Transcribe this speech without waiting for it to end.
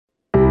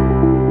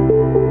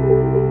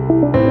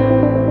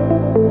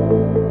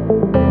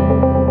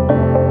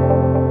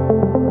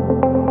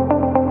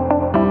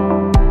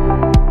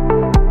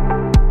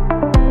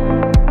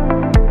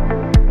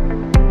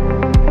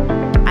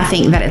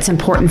it's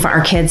important for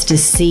our kids to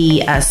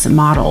see us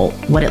model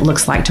what it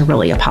looks like to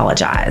really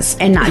apologize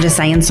and not just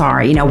saying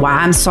sorry, why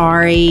I'm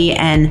sorry.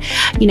 And,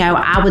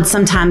 I would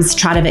sometimes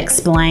try to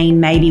explain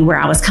maybe where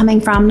I was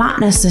coming from, not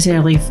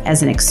necessarily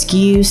as an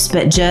excuse,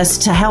 but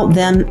just to help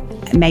them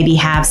maybe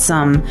have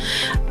some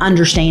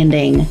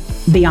understanding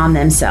beyond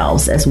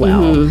themselves as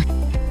well. Mm-hmm.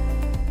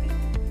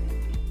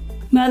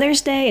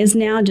 Mother's Day is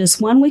now just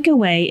 1 week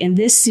away, and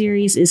this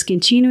series is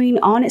continuing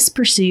on its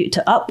pursuit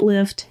to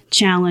uplift,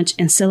 challenge,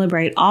 and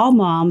celebrate all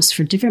moms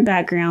for different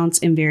backgrounds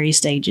and various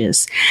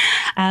stages.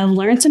 I've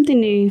learned something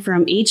new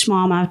from each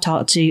mom I've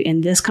talked to,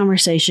 and this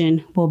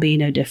conversation will be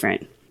no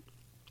different.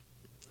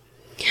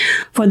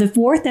 For the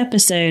 4th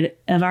episode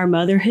of our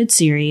Motherhood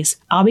series,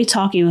 I'll be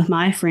talking with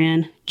my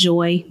friend,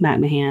 Joy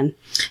McMahan.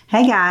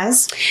 Hey,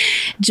 guys.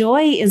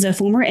 Joy is a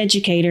former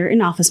educator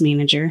and office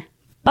manager,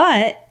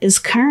 but is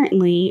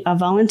currently a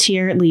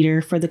volunteer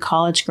leader for the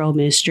College Girl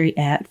Ministry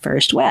at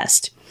First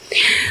West,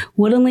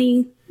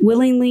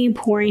 willingly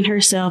pouring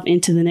herself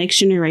into the next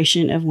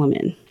generation of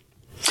women.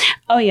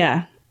 Oh,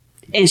 yeah.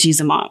 And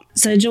she's a mom.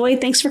 So, Joy,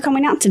 thanks for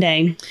coming out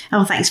today.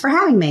 Oh, thanks for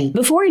having me.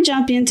 Before we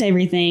jump into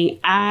everything,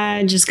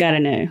 I just got to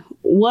know,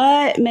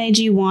 what made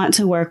you want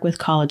to work with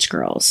college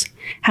girls?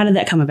 How did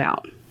that come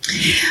about?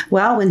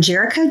 Well, when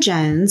Jericho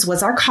Jones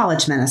was our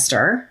college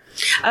minister.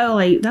 Oh,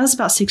 that was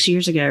about 6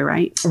 years ago,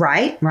 right?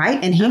 Right.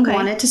 And he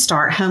wanted to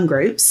start home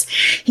groups.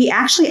 He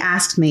actually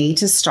asked me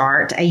to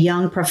start a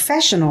young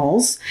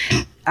professionals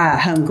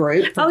home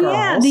group for girls.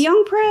 Yeah, the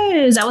Young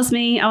Pros. That was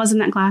me. I was in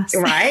that class.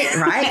 Right.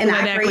 And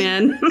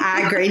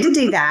I agreed to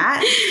do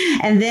that.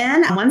 And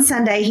then one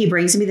Sunday, he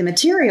brings me the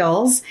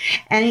materials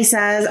and he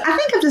says, I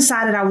think I've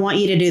decided I want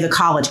you to do the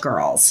college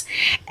girls.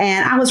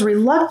 And I was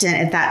reluctant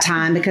at that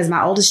time because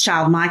my oldest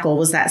child, Michael,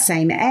 was that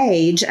same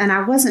age. And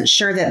I wasn't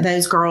sure that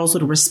those girls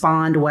would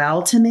respond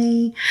well to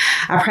me.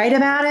 I prayed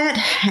about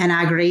it and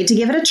I agreed to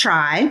give it a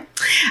try.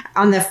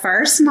 On the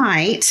first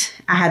night,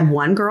 I had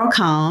one girl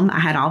come. I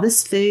had all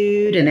this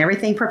food and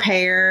everything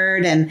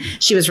prepared, and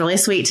she was really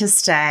sweet to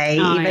stay,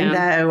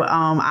 though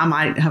I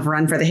might have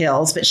run for the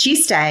hills, but she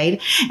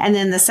stayed. And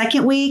then the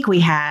second week we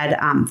had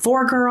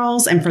 4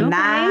 girls, and from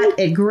that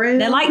it grew.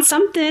 They like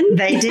something.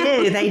 They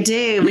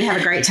do. We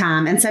have a great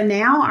time. And so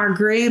now our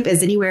group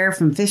is anywhere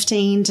from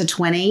 15 to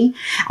 20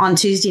 on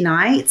Tuesday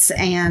nights.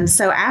 And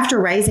so after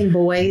raising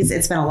boys,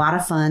 it's been a lot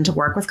of fun to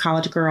work with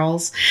college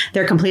girls.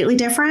 They're completely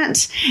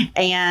different,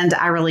 and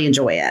I really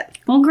enjoy it.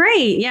 Well,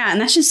 great. Yeah.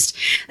 And that's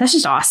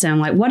just awesome.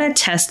 Like, what a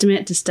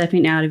testament to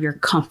stepping out of your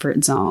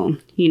comfort zone.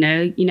 You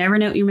never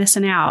know what you're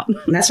missing out.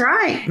 That's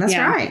right. That's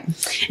right.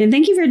 And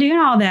thank you for doing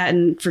all that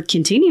and for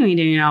continuing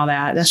doing all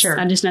that. Sure.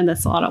 I just know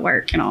that's a lot of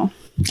work and all.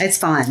 It's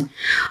fun.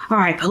 All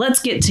right, but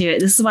let's get to it.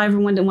 This is why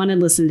everyone wanted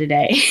to listen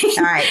today.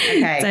 All right.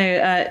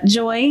 Okay. So,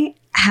 Joy,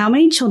 how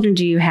many children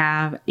do you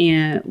have,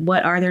 and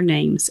what are their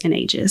names and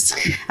ages?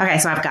 Okay,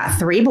 so I've got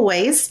 3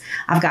 boys.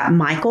 I've got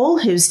Michael,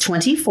 who's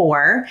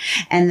 24,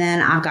 and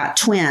then I've got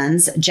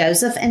twins,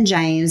 Joseph and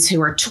James, who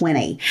are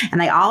 20.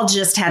 And they all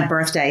just had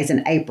birthdays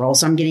in April,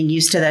 so I'm getting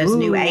used to those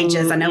new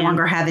ages. I no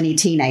longer have any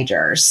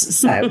teenagers.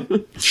 So,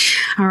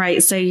 all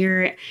right, so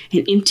you're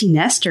an empty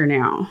nester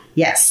now.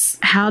 Yes.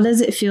 How does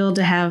it feel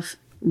to have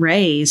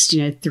raised,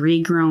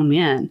 3 grown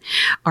men?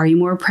 Are you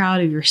more proud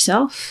of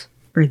yourself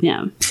or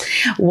them?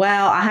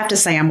 Well, I have to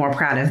say I'm more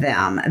proud of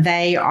them.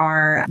 They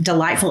are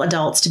delightful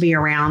adults to be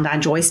around. I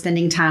enjoy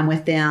spending time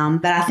with them.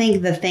 But I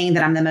think the thing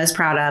that I'm the most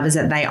proud of is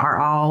that they are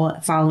all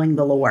following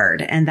the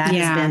Lord. And that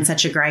has been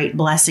such a great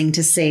blessing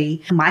to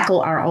see.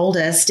 Michael, our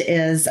oldest,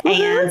 is,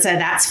 and so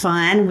that's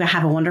fun. We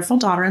have a wonderful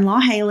daughter-in-law,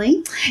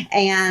 Haley,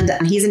 and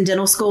he's in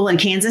dental school in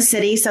Kansas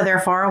City, so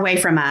they're far away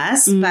from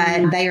us.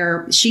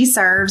 But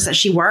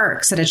she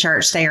works at a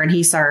church there, and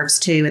he serves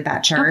too at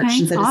that church. Okay,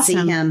 and so to see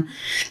him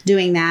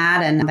doing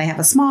that, and they have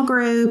a small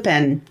group,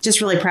 and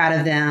just really proud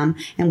of them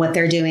and what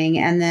they're doing.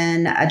 And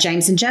then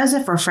James and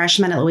Joseph are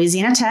freshmen at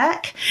Louisiana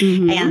Tech,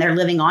 and they're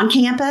living on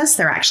campus.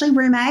 They're actually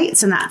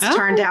roommates, and that's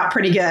turned out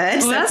pretty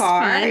good so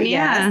far. Fun,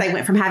 Yes, they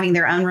went from having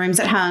their own rooms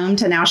at home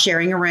to now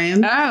sharing a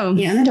room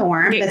in the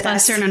dorm. But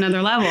that's on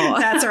another level.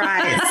 That's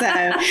right.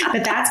 So,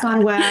 but that's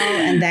gone well,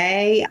 and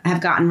they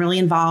have gotten really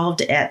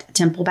involved at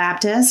Temple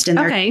Baptist in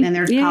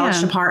their college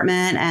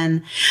department,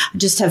 and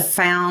just have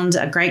found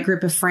a great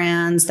group of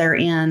friends. They're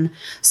in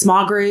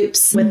small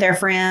groups with their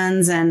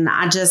friends. And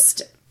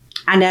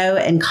I know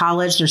in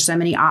college, there's so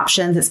many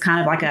options. It's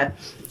kind of like a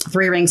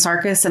 3-ring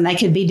circus, and they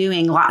could be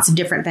doing lots of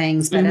different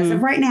things. But as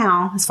of right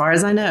now, as far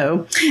as I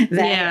know,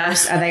 they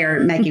are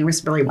making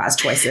really wise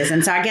choices.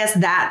 And so I guess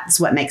that's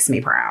what makes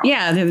me proud.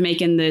 Yeah,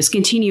 they're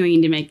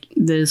continuing to make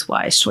those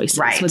wise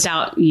choices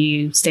without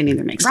you standing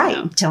there next to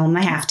them. Tell them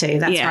they have to.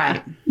 That's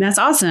right. That's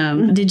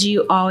awesome. Did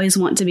you always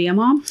want to be a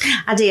mom?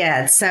 I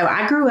did. So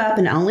I grew up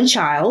an only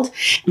child,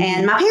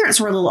 and my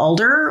parents were a little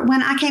older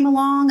when I came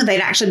along.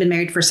 They'd actually been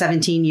married for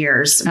 17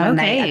 years when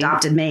they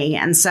adopted me.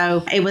 And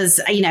so it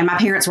was, my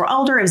parents were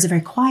older, It was a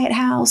very quiet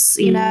house,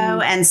 you know,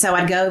 and so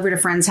I'd go over to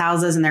friends'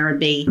 houses and there would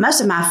be,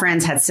 most of my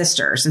friends had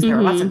sisters and there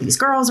were lots of these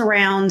girls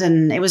around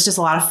and it was just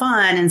a lot of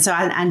fun. And so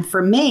and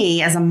for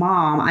me as a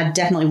mom, I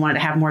definitely wanted to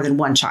have more than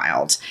one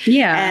child.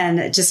 Yeah.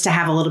 And just to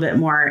have a little bit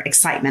more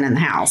excitement in the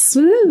house.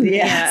 Woo,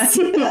 Yes.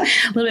 yeah.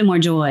 A little bit more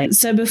joy.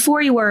 So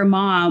before you were a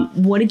mom,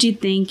 what did you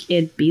think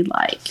it'd be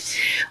like?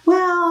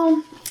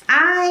 Well,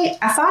 I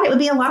thought it would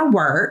be a lot of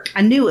work.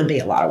 I knew it would be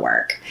a lot of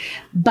work.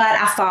 But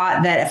I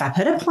thought that if I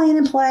put a plan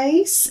in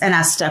place and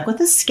I stuck with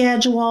a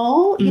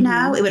schedule, you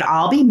know, it would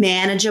all be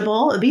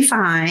manageable. It would be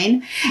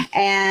fine.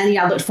 And,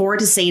 I looked forward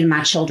to seeing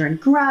my children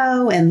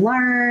grow and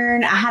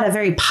learn. I had a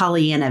very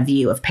Pollyanna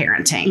view of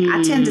parenting.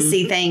 I tend to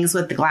see things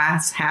with the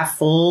glass half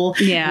full.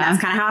 Yeah. And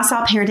that's kind of how I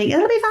saw parenting.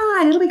 It'll be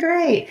fine. It'll be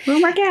great.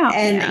 We'll work out.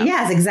 And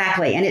yes,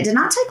 exactly. And it did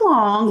not take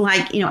long,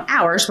 like,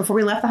 hours before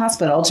we left the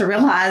hospital to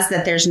realize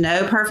that there's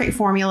no perfect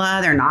formula.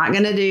 They're not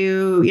going to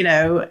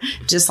do,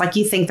 just like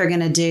you think they're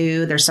going to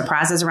do. There's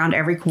surprises around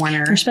every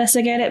corner. You're supposed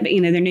to get it, but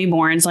they're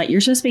newborns. Like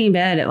you're supposed to be in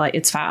bed at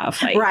it's 5.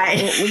 Like, right.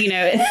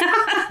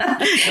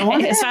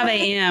 It's 5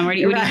 a.m. What are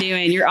you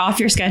doing? You're off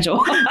your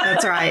schedule.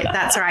 That's right.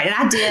 That's right. And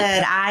I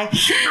did. I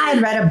had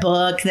read a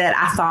book that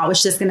I thought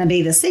was just going to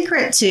be the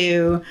secret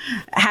to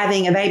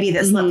having a baby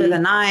that slept through the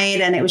night.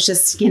 And it was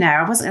just,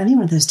 I wasn't any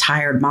one of those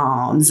tired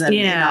moms and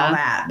all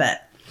that.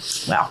 But,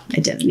 well,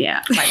 it didn't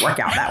quite work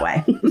out that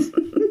way.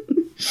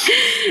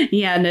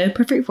 Yeah, no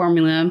perfect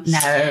formula.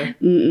 No.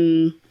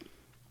 Mm-mm.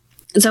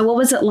 So what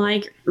was it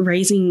like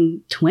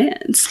raising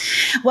twins?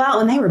 Well,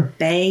 when they were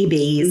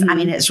babies, I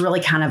mean, it's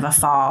really kind of a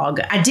fog.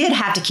 I did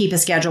have to keep a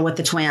schedule with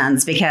the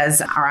twins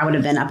or I would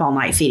have been up all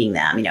night feeding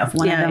them. If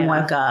one of them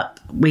woke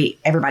up,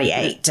 everybody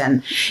ate.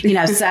 And,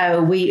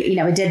 so we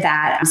did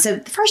that. So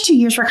the first 2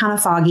 years were kind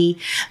of foggy,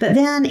 but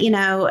then,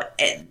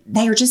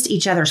 they were just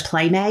each other's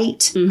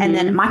playmate. And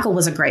then Michael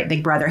was a great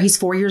big brother. He's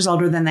 4 years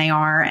older than they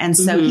are. And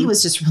so he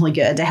was just really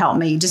good to help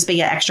me just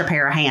be an extra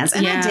pair of hands.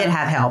 And I did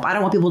have help. I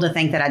don't want people to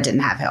think that I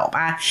didn't have help.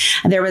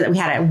 We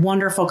had a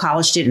wonderful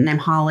college student named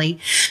Holly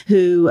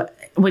who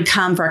would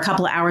come for a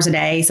couple of hours a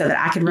day so that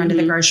I could run to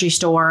the grocery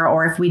store.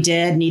 Or if we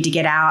did need to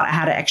get out, I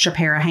had an extra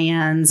pair of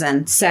hands.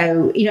 And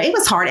so, it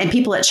was hard. And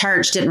people at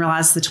church didn't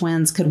realize the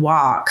twins could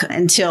walk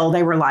until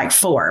they were like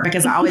 4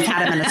 because I always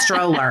had them in a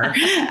stroller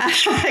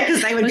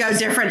because they would go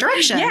different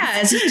directions.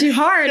 Yeah, it's just too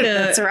hard.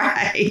 That's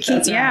right.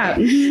 That's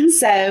right.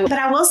 So, but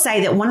I will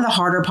say that one of the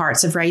harder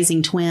parts of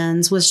raising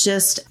twins was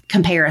just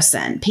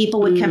comparison.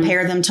 People would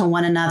compare them to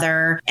one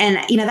another. And,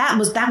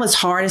 that was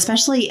hard,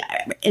 especially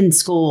in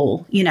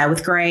school,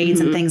 with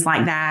grades and things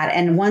like that.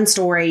 And one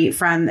story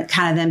from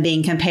kind of them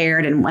being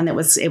compared and one it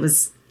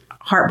was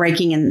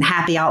heartbreaking and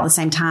happy all at the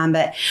same time.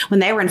 But when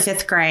they were in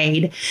 5th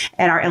grade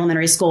at our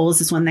elementary schools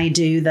is when they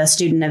do the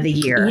student of the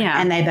year. Yeah.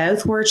 And they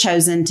both were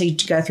chosen to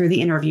go through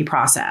the interview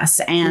process.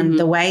 And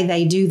the way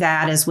they do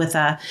that is with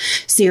a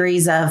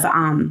series of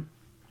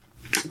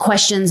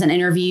questions and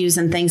interviews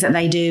and things that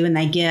they do. And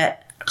they get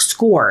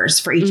scores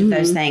for each of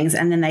those things.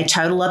 And then they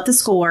total up the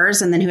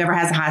scores. And then whoever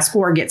has a high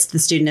score gets the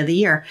student of the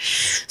year.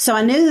 So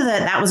I knew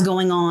that was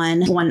going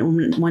on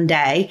one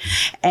day.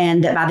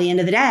 And that by the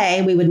end of the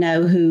day, we would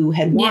know who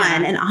had won.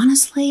 Yeah. And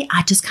honestly,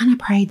 I just kind of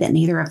prayed that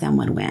neither of them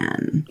would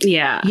win.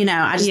 Yeah.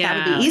 I just thought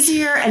it would be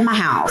easier in my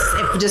house.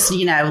 If just,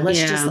 let's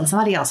just let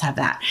somebody else have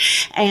that.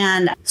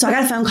 And so I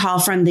got a phone call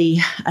from the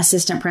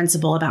assistant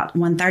principal about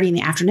 1:30 in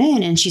the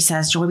afternoon. And she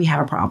says, Joy, we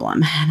have a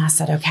problem. And I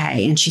said,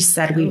 okay. And she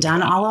said, we've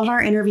done all of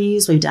our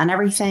interviews. We've done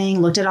everything,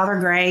 looked at all their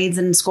grades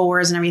and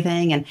scores and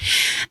everything. And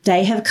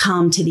they have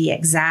come to the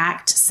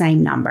exact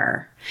same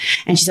number.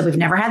 And she said, we've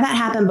never had that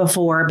happen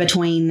before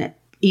between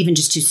even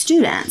just 2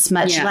 students,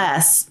 much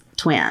less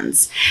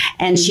twins.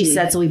 And she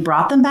said, so we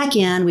brought them back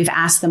in. We've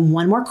asked them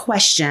one more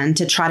question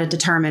to try to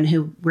determine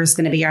who was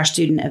going to be our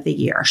student of the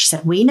year. She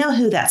said, we know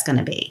who that's going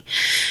to be.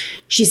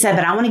 She said,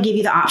 but I want to give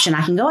you the option.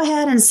 I can go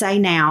ahead and say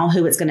now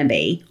who it's going to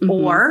be,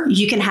 or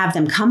you can have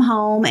them come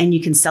home and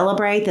you can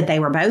celebrate that they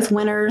were both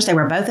winners. They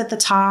were both at the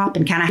top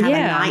and kind of have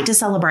a night to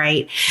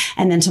celebrate.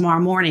 And then tomorrow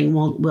morning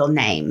we'll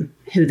name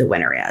who the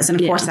winner is.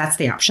 And of course, that's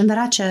the option that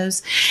I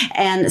chose.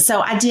 And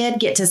so I did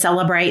get to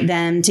celebrate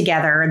them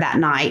together that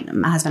night.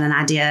 My husband and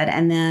I did.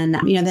 And then,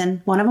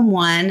 then one of them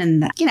won.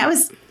 And, it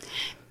was...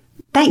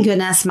 Thank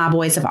goodness my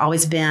boys have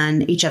always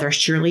been each other's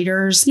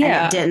cheerleaders.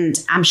 Yeah. And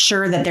I'm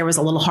sure that there was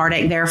a little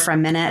heartache there for a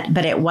minute,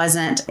 but it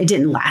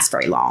didn't last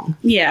very long.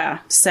 Yeah.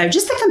 So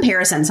just the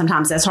comparison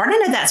sometimes is hard. I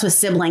know that's with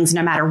siblings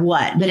no matter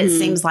what, but it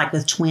seems like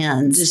with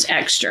twins. Just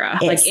extra,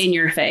 like in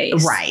your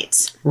face.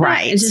 Right.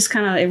 Right. It's just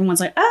kind of,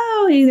 everyone's like,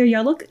 oh, either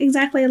y'all look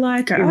exactly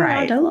alike or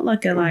y'all don't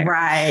look alike.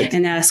 Right.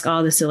 And ask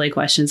all the silly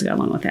questions that go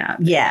along with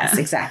that. Yes,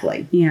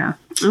 exactly. Yeah.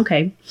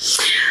 Okay.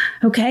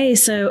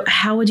 So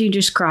how would you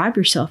describe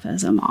yourself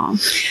as a mom?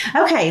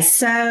 Okay.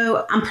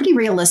 So I'm pretty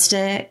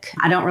realistic.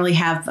 I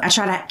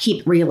try to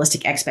keep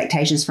realistic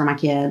expectations for my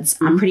kids.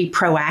 I'm pretty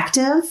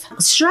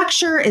proactive.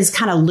 Structure is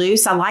kind of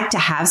loose. I like to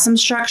have some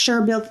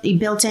structure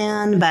built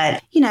in,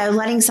 but,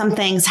 letting some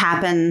things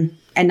happen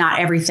and not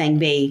everything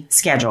be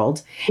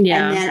scheduled.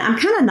 Yeah. And then I'm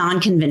kind of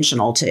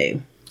non-conventional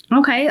too.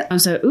 Okay.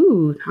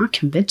 So, not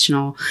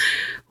conventional.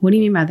 What do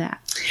you mean by that?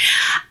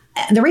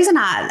 The reason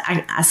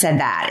I said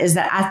that is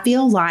that I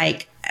feel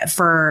like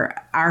for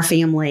our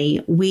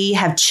family, we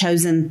have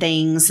chosen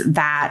things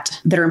that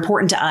are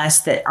important to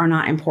us that are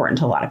not important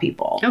to a lot of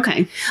people.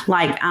 Okay.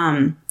 Like,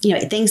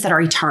 things that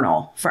are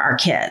eternal for our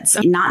kids,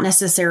 not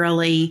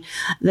necessarily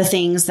the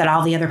things that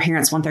all the other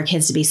parents want their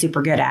kids to be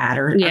super good at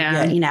or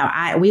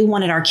good. We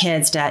wanted our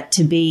kids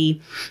to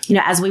be,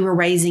 as we were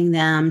raising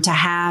them, to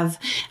have,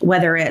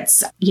 whether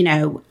it's,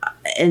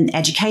 in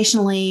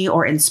educationally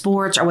or in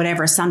sports or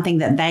whatever, something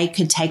that they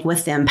could take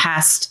with them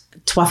past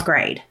 12th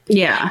grade.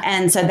 Yeah.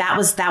 And so that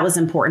was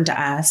important to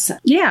us.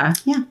 Yeah.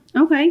 Yeah.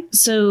 Okay.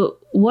 So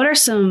what are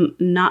some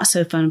not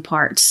so fun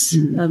parts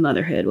of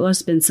motherhood? What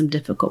has been some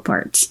difficult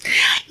parts?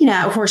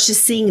 Of course,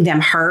 just seeing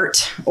them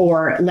hurt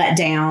or let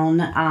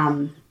down,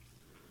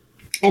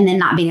 and then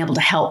not being able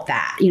to help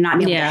that, not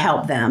being able to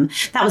help them.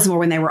 That was more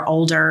when they were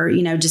older,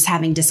 just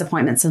having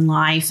disappointments in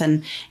life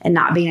and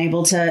not being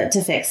able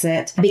to fix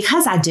it.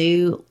 Because I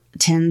do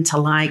tend to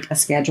like a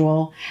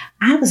schedule,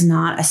 I was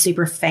not a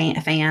super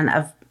fan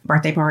of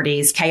birthday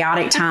parties,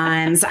 chaotic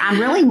times. I'm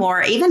really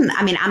more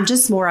I'm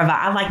just more of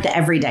I like the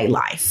everyday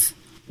life.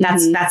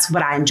 That's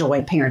what I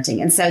enjoy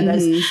parenting. And so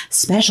those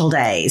special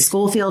days,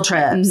 school field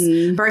trips,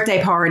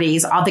 birthday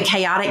parties, all the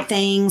chaotic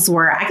things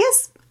where I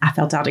guess I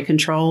felt out of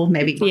control.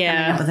 Maybe we're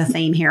coming up with a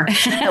theme here.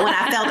 But when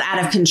I felt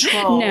out of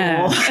control,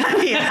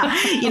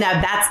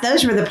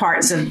 those were the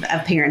parts of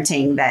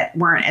parenting that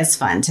weren't as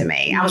fun to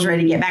me. I was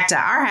ready to get back to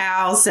our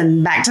house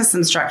and back to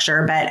some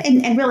structure. But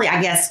and really,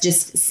 I guess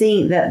just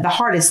seeing the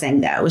hardest thing,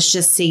 though, was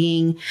just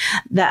seeing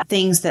the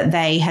things that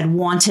they had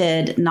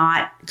wanted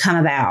not come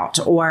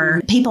about,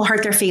 or people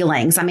hurt their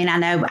feelings. I mean, I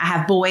know I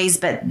have boys,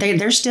 but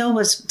there still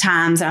was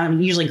times,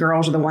 usually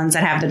girls are the ones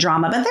that have the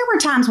drama, but there were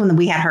times when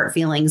we had hurt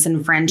feelings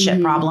and friendship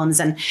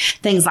problems and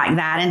things like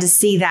that. And to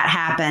see that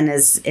happen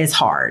is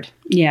hard.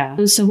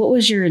 Yeah. So what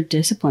was your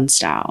discipline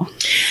style?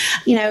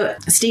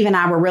 Steve and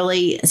I were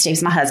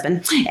Steve's my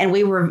husband, and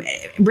we were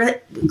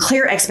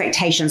clear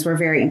expectations were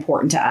very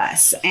important to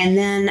us. And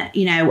then,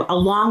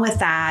 along with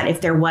that,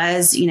 if there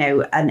was,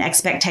 an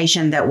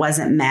expectation that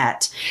wasn't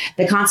met,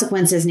 the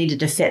consequences needed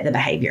to fit the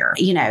behavior.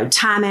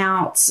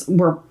 Timeouts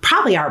were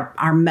probably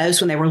our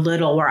most, when they were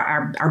little, were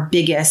our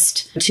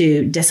biggest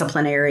to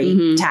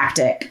disciplinary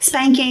tactic.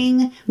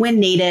 Spanking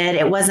when needed.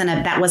 That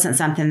wasn't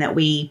something that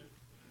we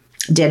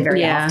did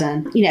very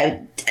often.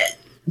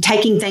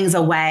 Taking things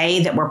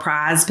away that were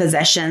prized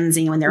possessions,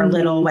 when they're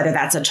little, whether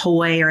that's a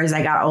toy or as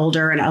they got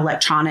older, an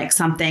electronic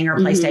something or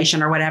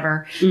PlayStation or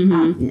whatever,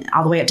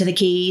 all the way up to the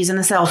keys and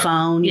the cell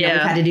phone. We've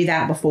had to do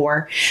that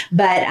before.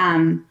 But,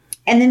 and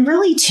then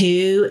really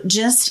too,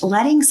 just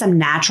letting some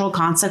natural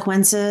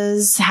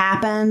consequences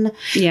happen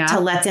to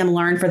let them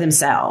learn for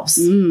themselves.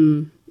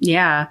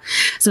 Yeah.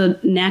 So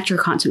natural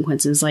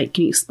consequences, can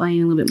you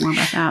explain a little bit more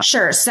about that?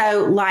 Sure.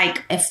 So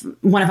if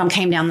one of them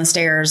came down the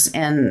stairs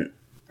in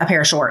a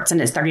pair of shorts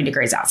and it's 30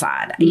 degrees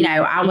outside,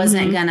 I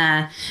wasn't going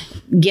to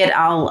get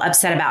all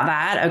upset about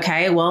that.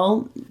 Okay,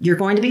 well, you're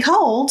going to be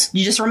cold.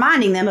 You're just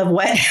reminding them of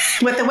what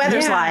the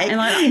weather's like. And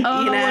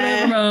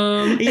whatever,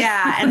 Mom.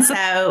 Yeah. And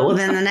so,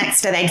 then the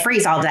next day they'd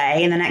freeze all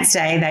day. And the next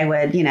day they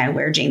would,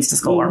 wear jeans to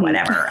school or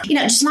whatever.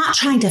 Just not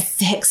trying to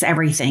fix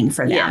everything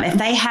for them. Yeah. If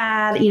they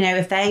had,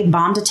 if they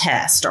bombed a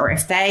test, or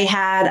if they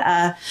had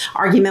a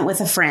argument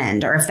with a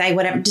friend, or if they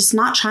whatever, just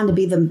not trying to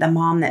be the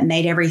mom that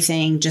made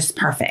everything just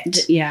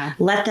perfect. Yeah.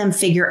 Let them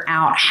figure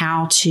out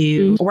how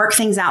to work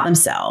things out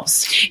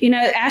themselves.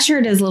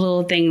 Asher does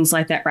little things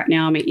like that right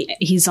now. I mean,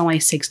 he's only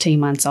 16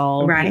 months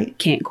old. Right. He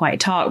can't quite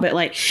talk, but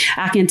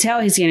I can tell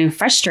he's getting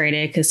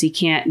frustrated because he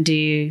can't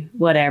do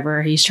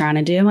whatever he's trying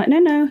to do. I'm like,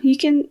 no, you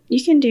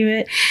can do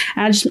it.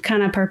 I just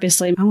kind of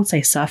purposely, I won't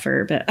say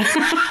suffer, but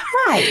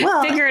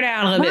figure it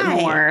out a little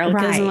bit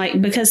more.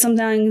 Because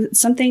sometimes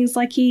some things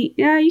you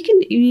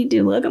need to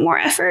do a little bit more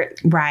effort.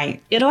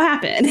 Right. It'll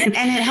happen. And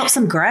it helps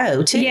them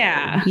grow too.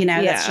 Yeah.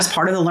 That's just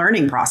part of the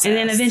learning process. And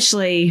then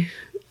eventually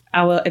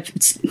I will, if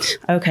it's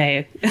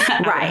okay,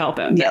 I will help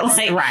him. Yes,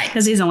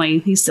 Because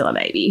he's still a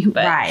baby.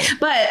 But,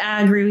 but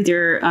I agree with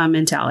your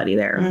mentality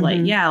there.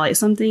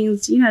 Some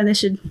things, they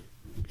should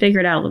figure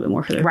it out a little bit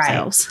more for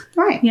themselves.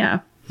 Right.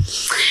 Yeah.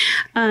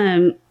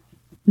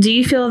 Do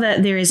you feel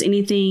that there is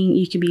anything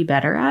you could be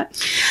better at?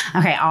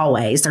 Okay,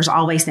 always. There's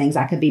always things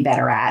I could be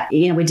better at.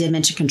 We did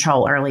mention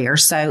control earlier.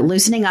 So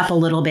loosening up a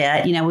little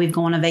bit. We'd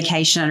go on a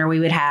vacation, or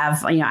we would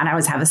have, I'd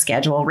always have a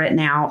schedule written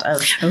out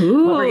of what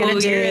we're going to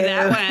do.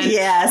 That one.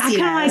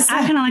 Yes.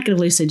 I kind of like a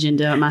loose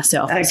agenda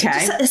myself. Okay.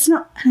 It's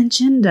not an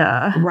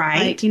agenda.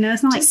 Right.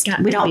 It's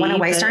not we don't want to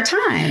waste our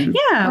time.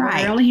 Yeah.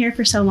 Right. We're only here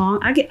for so long.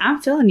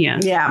 I'm feeling you.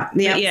 Yeah.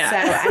 Yeah.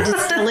 So I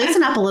just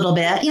loosen up a little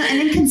bit, and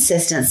then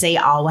consistency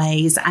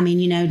always. I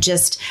mean,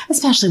 just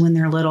especially when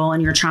they're little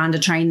and you're trying to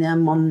train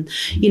them on,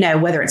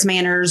 whether it's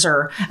manners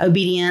or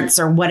obedience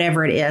or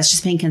whatever it is,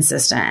 just being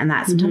consistent. And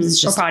that sometimes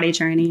it's just or potty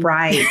training.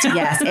 Right.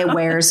 Yes. It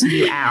wears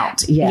you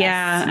out. Yes.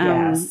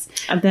 Yeah.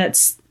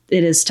 Yes.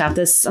 it is tough.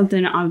 That's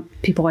something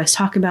people always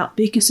talk about.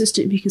 Be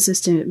consistent, be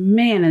consistent.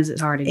 Man, is it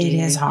hard to do. It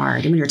is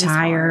hard. When you're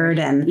tired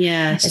and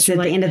it's at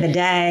the end of the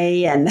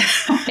day. And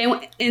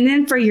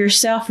then for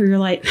yourself, you're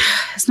like,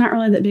 it's not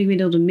really that big of a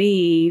deal to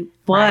me.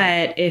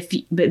 But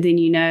but then,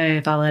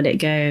 if I let it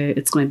go,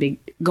 it's going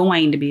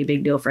to be a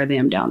big deal for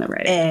them down the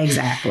road.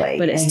 Exactly.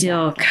 But it's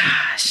still,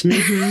 gosh.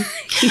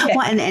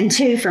 Well, and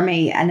two, for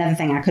me, another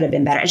thing I could have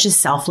been better. It's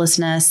just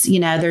selflessness.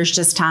 There's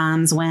just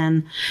times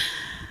when,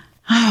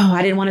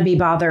 I didn't want to be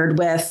bothered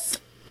with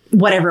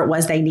whatever it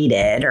was they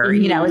needed, or,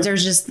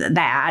 there's just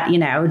that,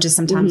 just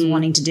sometimes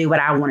wanting to do what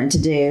I wanted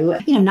to do,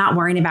 not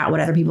worrying about what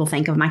other people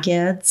think of my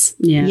kids,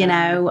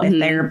 if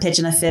they're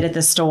pitching a fit at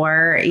the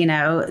store,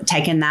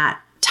 taking that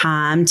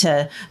time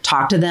to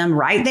talk to them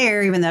right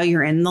there, even though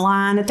you're in the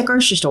line at the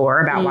grocery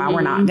store about why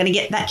we're not going to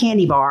get that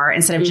candy bar,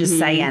 instead of just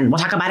saying, we'll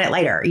talk about it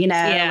later,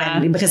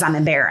 and because I'm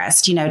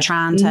embarrassed,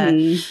 trying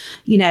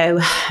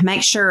to,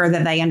 make sure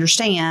that they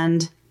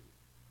understand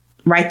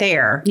right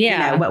there,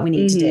 what we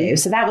need to do.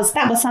 So that was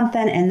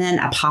something. And then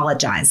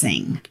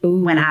apologizing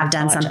when I've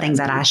done something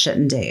that I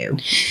shouldn't do.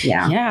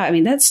 Yeah. Yeah. I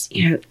mean, that's,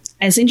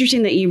 it's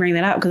interesting that you bring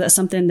that up, because that's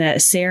something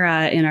that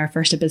Sarah in our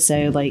first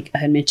episode,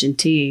 had mentioned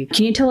too.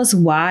 Can you tell us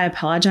why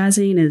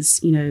apologizing is,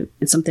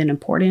 it's something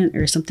important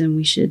or something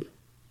we should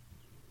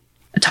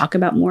talk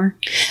about more?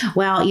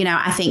 Well,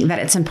 I think that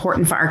it's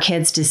important for our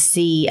kids to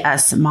see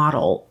us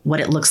model what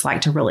it looks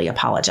like to really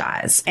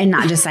apologize, and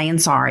not just saying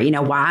sorry,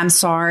 why I'm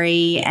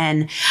sorry.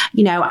 And,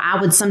 I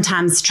would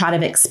sometimes try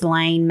to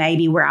explain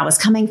maybe where I was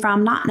coming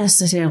from, not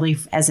necessarily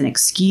as an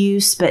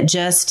excuse, but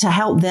just to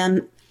help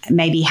them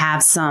maybe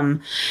have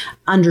some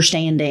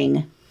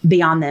understanding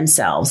beyond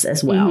themselves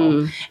as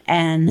well.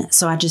 And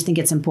so I just think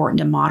it's important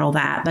to model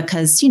that,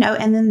 because,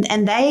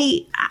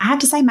 I have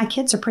to say my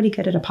kids are pretty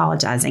good at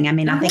apologizing. I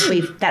mean, I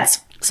think that's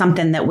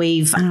something that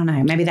I don't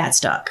know, maybe that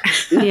stuck.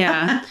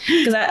 Yeah.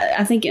 Because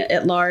I think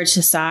at large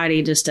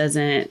society just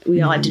doesn't,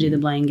 we all like to do the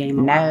blame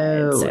game.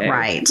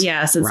 Right.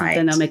 Yeah. So it's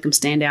something that'll make them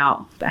stand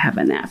out by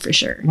having that, for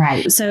sure.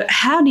 Right. So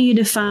how do you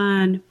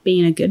define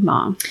being a good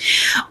mom?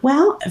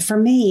 Well, for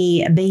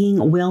me,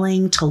 being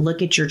willing to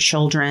look at your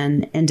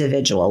children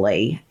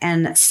individually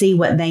and see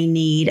what they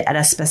need at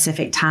a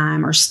specific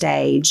time or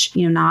stage.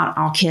 Not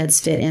all kids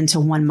fit into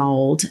one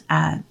mold.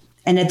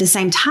 And at the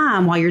same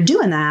time, while you're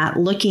doing that,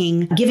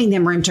 giving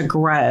them room to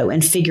grow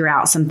and figure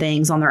out some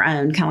things on their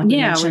own, kind of like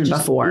you mentioned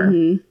before.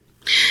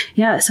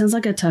 Yeah, it sounds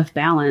like a tough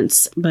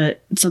balance,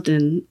 but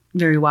something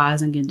very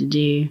wise and good to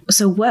do.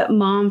 So what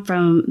mom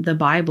from the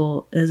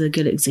Bible is a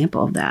good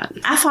example of that?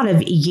 I thought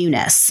of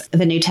Eunice,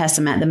 the New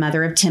Testament, the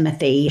mother of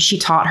Timothy. She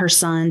taught her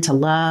son to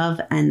love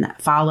and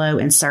follow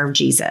and serve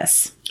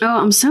Jesus. Oh,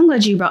 I'm so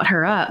glad you brought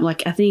her up.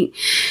 I think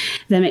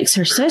that makes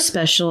her so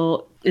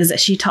special is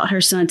that she taught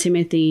her son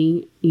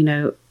Timothy,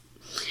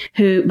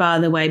 who, by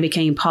the way,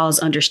 became Paul's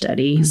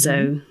understudy.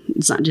 So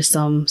it's not just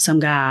some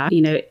guy,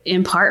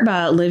 in part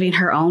by living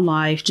her own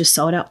life, just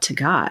sold out to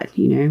God.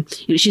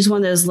 She's one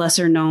of those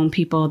lesser known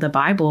people of the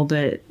Bible,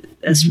 but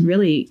it's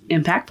really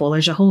impactful.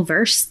 There's a whole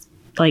verse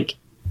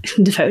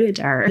devoted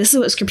to her. This is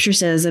what scripture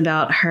says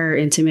about her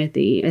in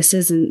Timothy. It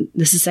says,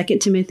 this is 2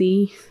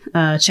 Timothy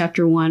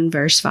chapter 1,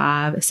 verse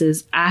 5. It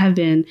says, I have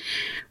been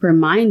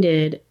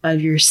reminded of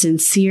your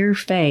sincere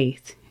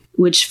faith,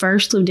 which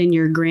first lived in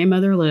your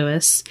grandmother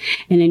Lois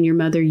and in your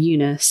mother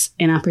Eunice,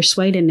 and I'm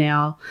persuaded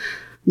now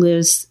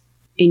lives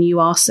in you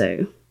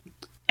also.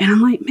 And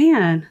I'm like,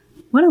 man,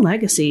 what a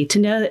legacy to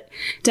know that,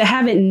 to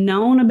have it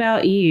known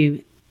about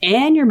you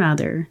and your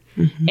mother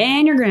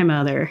and your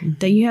grandmother,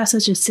 that you have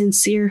such a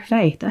sincere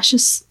faith.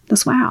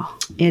 That's wow.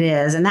 It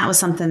is. And that was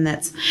something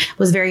that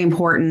was very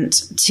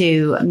important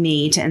to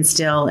me to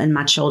instill in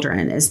my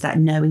children, is that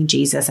knowing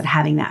Jesus and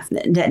having that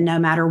no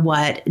matter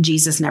what,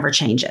 Jesus never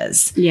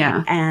changes.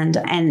 Yeah. And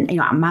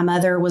my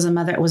mother was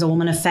a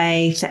woman of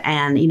faith,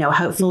 and,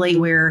 hopefully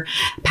we're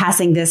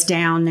passing this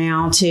down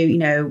now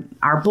to,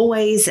 our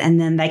boys,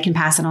 and then they can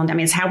pass it on. I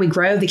mean, it's how we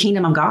grow the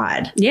kingdom of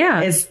God.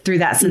 Yeah. Is through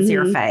that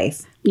sincere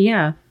faith.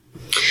 Yeah.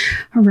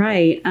 All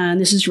right.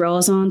 This just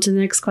rolls on to the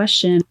next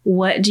question.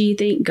 What do you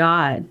think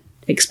God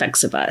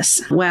expects of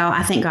us? Well,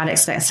 I think God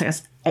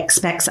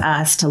expects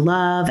us to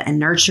love and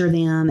nurture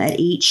them at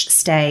each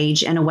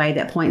stage in a way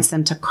that points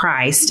them to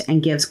Christ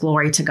and gives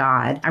glory to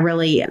God.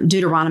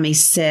 Deuteronomy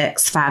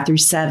 6, 5 through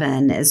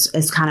 7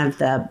 is kind of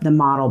the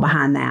model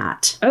behind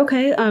that.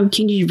 Okay.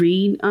 Can you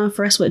read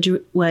for us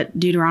what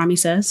Deuteronomy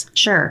says?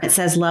 Sure. It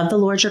says, love the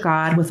Lord your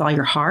God with all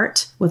your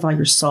heart, with all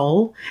your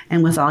soul,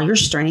 and with all your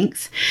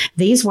strength.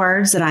 These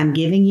words that I'm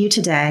giving you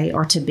today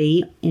are to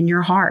be in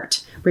your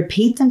heart.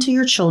 Repeat them to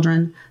your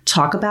children.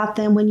 Talk about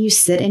them when you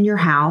sit in your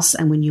house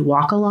and when you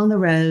walk along the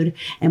road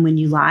and when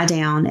you lie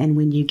down and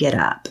when you get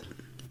up.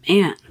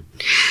 Man,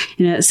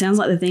 it sounds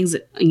like the things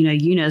that,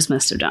 Eunice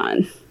must have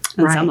done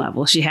on some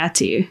level. She had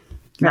to.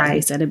 That's what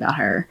he said about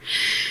her.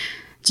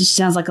 Just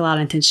sounds like a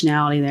lot of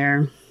intentionality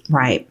there.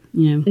 Right.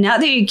 Now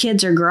that your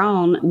kids are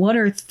grown, what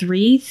are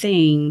 3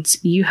 things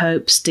you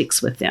hope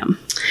sticks with them?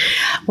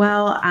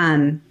 Well,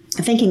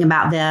 thinking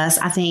about this,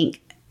 I think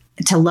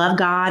to love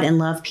God and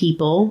love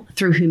people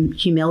through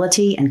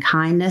humility and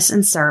kindness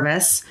and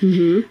service,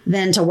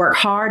 then to work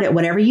hard at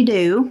whatever you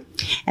do,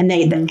 and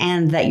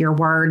and that your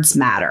words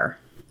matter.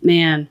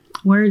 Man,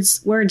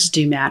 words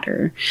do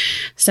matter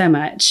so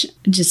much.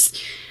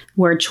 Just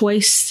word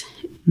choice,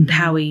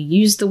 how we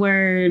use the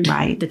word,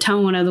 the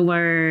tone of the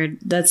word.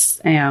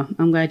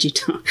 I'm glad you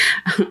told.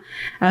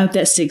 I hope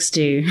that sticks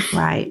too.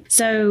 Right.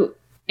 So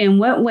in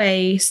what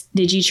ways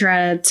did you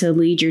try to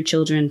lead your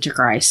children to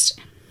Christ?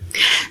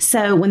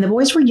 So when the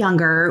boys were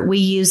younger, we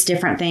used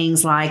different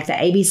things like the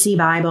ABC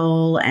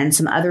Bible and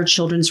some other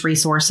children's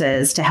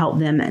resources to help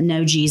them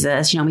know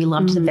Jesus. We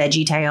loved the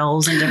Veggie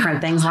Tales and different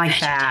things like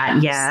that.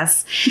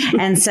 Yes.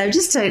 And so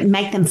just to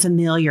make them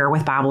familiar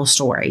with Bible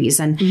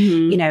stories and,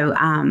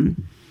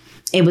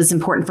 it was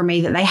important for me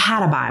that they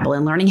had a Bible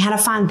and learning how to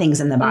find things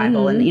in the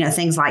Bible and,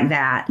 things like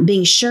that.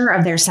 Being sure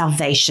of their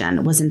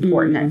salvation was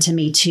important to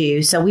me,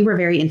 too. So we were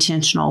very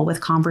intentional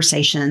with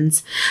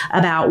conversations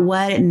about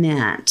what it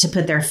meant to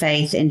put their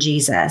faith in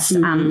Jesus.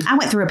 I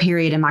went through a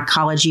period in my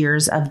college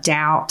years of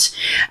doubt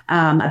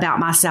about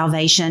my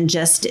salvation.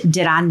 Just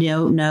did I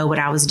know what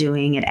I was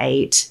doing at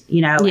 8?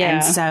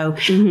 And so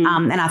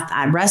and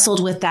I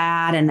wrestled with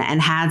that and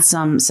had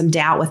some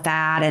doubt with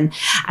that. And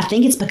I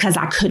think it's because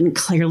I couldn't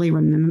clearly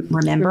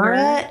remember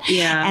it.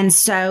 Yeah. And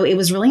so it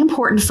was really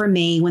important for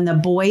me when the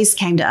boys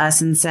came to us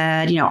and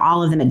said,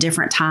 all of them at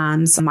different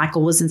times.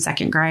 Michael was in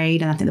 2nd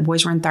grade and I think the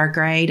boys were in 3rd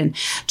grade. And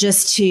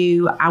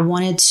I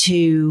wanted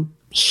to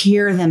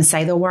hear them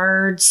say the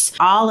words.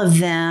 All of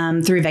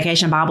them through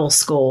Vacation Bible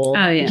School,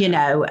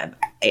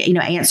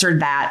 answered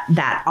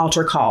that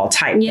altar call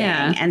type thing.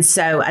 And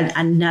so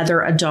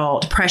another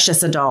adult,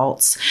 precious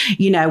adults,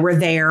 were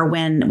there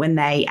when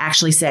they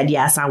actually said,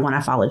 yes, I want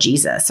to follow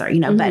Jesus, or,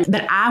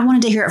 but I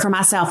wanted to hear it for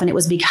myself. And it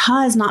was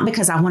not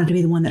because I wanted to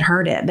be the one that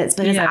heard it, but it's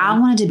because I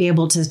wanted to be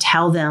able to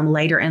tell them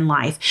later in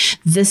life,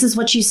 this is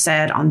what you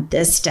said on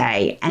this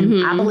day.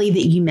 And I believe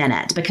that you meant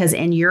it, because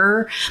in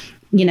your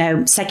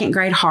 2nd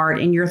grade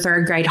heart, in your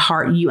 3rd grade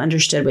heart, you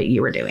understood what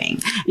you were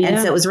doing. And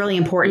so it was really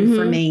important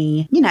for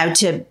me,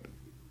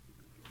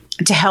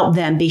 to help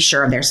them be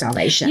sure of their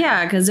salvation.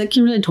 Yeah, because it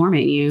can really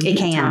torment you. It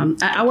can.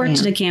 I worked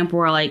at a camp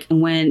where,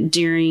 when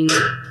during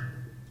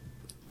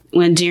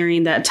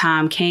that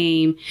time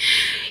came,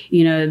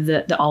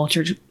 the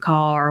altar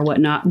call or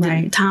whatnot,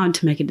 the time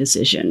to make a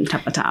decision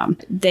type of time,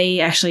 they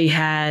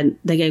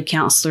gave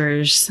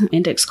counselors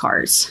index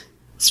cards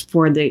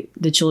for the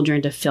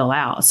children to fill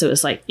out. So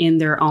it's in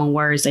their own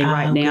words, they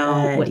write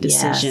down what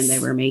decision they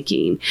were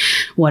making,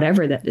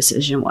 whatever that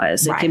decision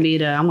was. It could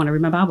be I want to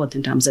read my Bible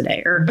 10 times a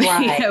day, or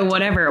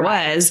whatever it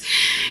was.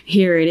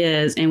 Here it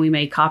is. And we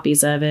made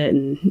copies of it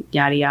and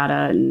yada, yada.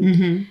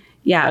 And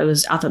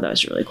I thought that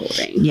was a really cool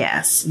thing.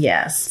 Yes.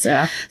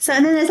 So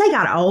and then as they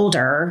got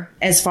older,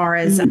 as far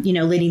as,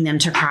 leading them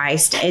to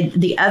Christ,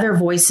 the other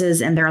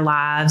voices in their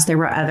lives, there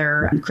were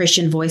other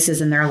Christian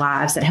voices in their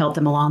lives that helped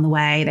them along the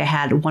way. They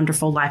had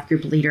wonderful life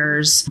group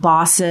leaders,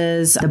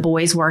 bosses. The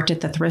boys worked at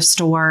the thrift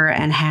store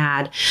and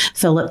had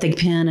Philip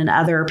Thigpen and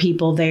other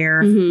people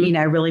there,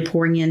 really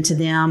pouring into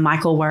them.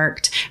 Michael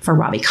worked for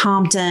Robbie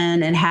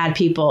Compton and had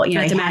people,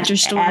 at the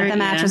mattress store. At the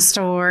mattress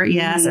store,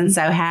 yes. And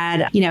so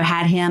had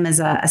him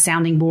as a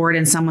sounding board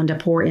and someone to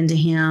pour into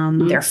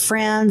him. Their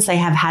friends, they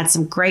have had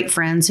some great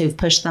friends who've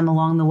pushed them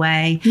along the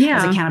way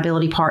as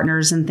accountability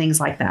partners and things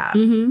like that.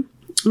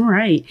 All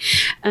right.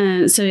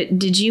 So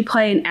did you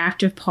play an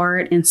active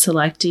part in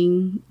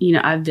selecting,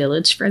 a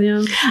village for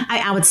them?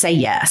 I would say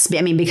yes.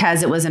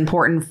 Because it was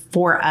important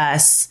for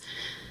us.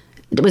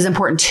 It was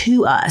important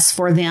to us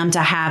for them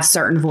to have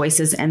certain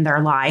voices in their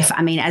life.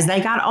 As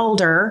they got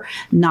older,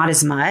 not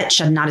as much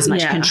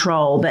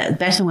control, but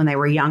especially when they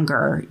were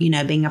younger,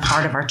 being a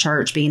part of our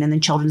church, being in the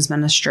children's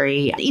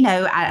ministry, when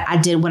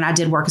I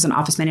did work as an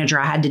office manager,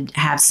 I had to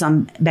have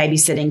some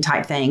babysitting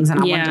type things. And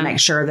I wanted to make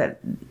sure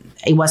that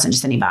it wasn't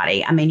just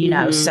anybody.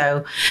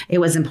 So it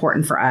was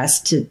important for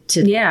us to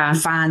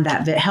find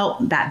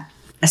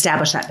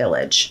establish that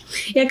village.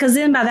 Yeah. 'Cause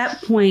then by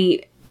that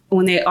point,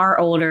 when they are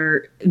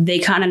older, they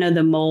kind of know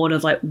the mold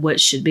of what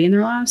should be in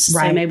their lives.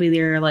 Right. So maybe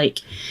they're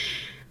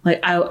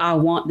I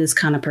want this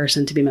kind of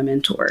person to be my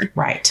mentor.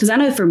 Right. Because I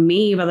know for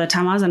me, by the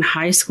time I was in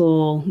high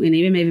school and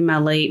even maybe my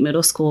late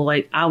middle school,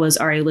 I was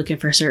already looking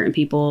for certain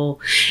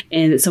people,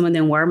 and some of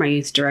them were my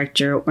youth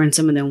director and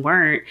some of them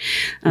weren't,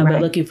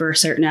 but looking for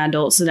certain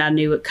adults that I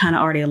knew it kind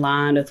of already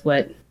aligned with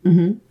what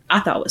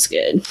I thought was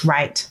good.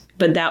 Right.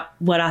 But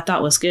what I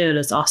thought was good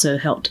has also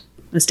helped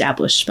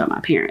established by my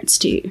parents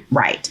too.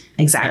 Right.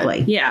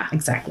 Exactly. Yeah.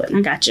 Exactly.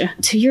 I gotcha.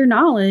 To your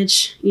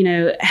knowledge,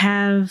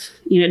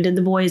 did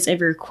the boys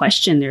ever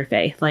question their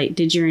faith?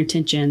 Did your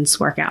intentions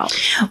work out?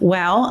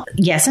 Well,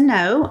 yes and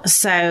no.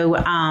 So,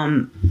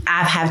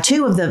 I've had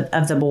 2 of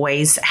the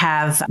boys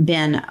have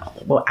been,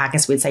 well, I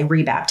guess we'd say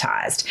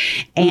rebaptized.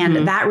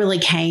 And that really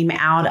came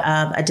out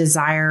of a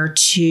desire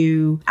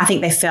I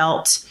think they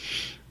felt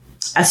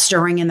a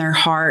stirring in their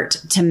heart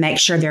to make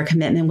sure their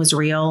commitment was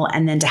real,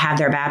 and then to have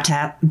their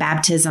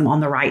baptism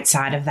on the right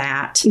side of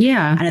that.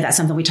 Yeah. I know that's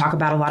something we talk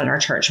about a lot at our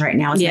church right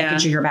now, is making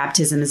sure your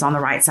baptism is on the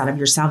right side of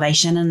your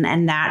salvation,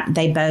 and that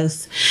they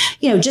both,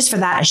 just for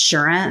that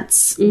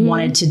assurance,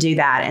 wanted to do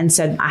that. And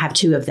so I have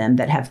 2 of them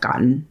that have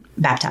gotten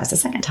baptized a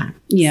second time.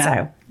 Yeah.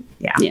 So,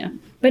 yeah. Yeah.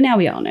 But now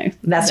we all know.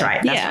 That's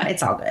right. That's right.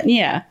 It's all good.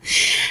 Yeah.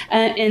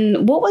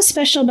 And what was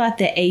special about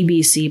the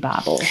ABC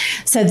Bible?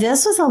 So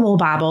this was a little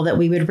Bible that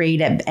we would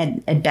read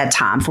at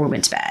bedtime before we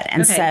went to bed.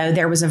 And so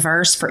there was a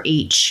verse for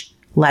each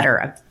letter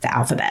of the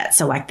alphabet.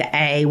 So like the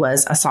A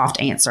was a soft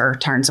answer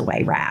turns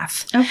away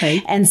wrath.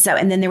 Okay. And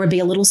then there would be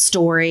a little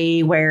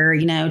story where,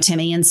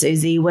 Timmy and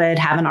Susie would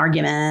have an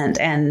argument,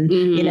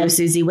 and,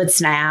 Susie would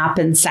snap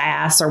and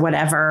sass or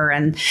whatever.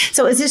 And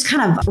so it's just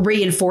kind of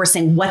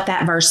reinforcing what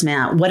that verse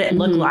meant, what it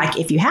looked like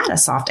if you had a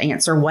soft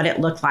answer, what it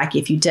looked like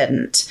if you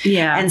didn't.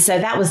 Yeah. And so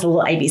that was the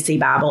little ABC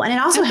Bible. And it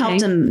also helped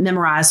them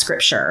memorize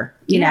scripture.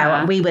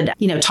 We would,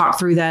 talk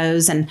through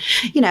those, and,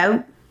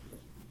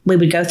 we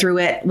would go through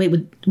it.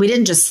 We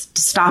didn't just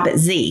stop at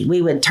Z.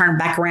 We would turn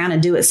back around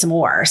and do it some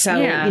more. So,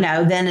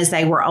 then as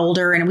they were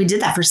older, and we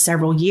did that for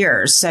several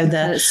years. So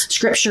the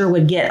scripture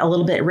would get a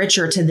little bit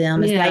richer to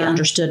them as they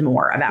understood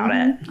more about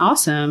it.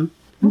 Awesome.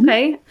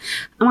 Okay.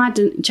 I might have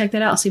to check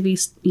that out, see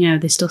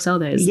if they still sell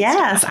those.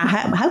 Yes. I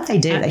hope they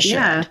do. They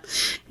should.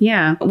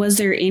 Yeah. Was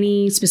there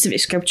any specific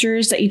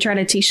scriptures that you try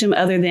to teach them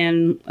other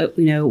than,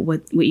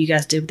 what you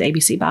guys did with the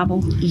ABC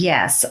Bible?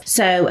 Yes.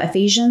 So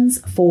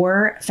Ephesians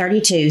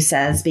 4:32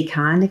 says, "Be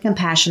kind and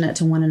compassionate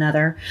to one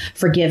another,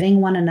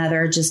 forgiving one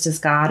another, just as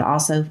God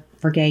also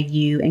forgave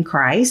you in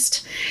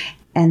Christ."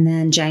 And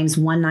then James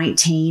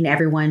 1:19,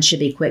 "Everyone should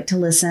be quick to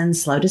listen,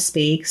 slow to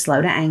speak,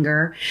 slow to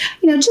anger."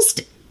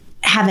 Just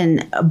having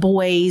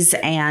boys,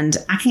 and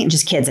I can't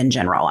just kids in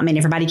general. I mean,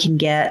 everybody can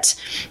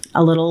get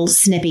a little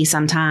snippy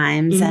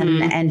sometimes, and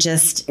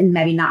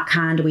maybe not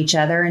kind to each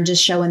other, and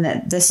just showing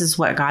that this is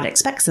what God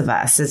expects of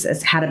us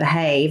is how to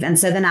behave. And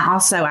so then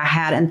I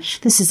had, and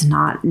this is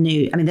not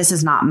new. I mean, this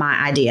is not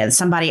my idea.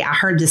 I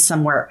heard this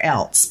somewhere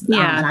else.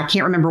 And I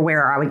can't remember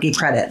where I would give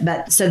credit.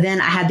 But so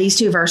then I had these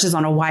 2 verses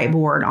on a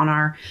whiteboard on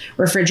our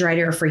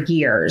refrigerator for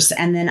years.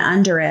 And then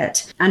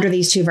under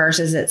these 2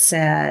 verses, it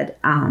said,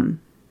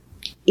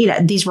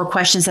 these were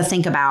questions to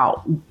think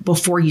about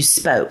before you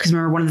spoke. Because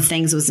remember, one of the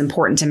things that was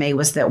important to me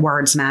was that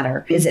words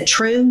matter. Is it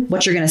true?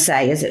 What you're going to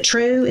say? Is it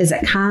true? Is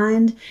it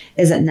kind?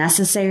 Is it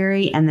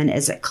necessary? And then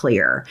is it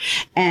clear?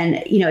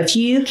 And, if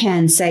you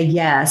can say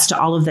yes to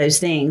all of those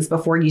things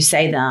before you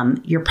say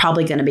them, you're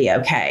probably going to be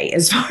okay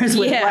as far as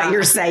with what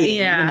you're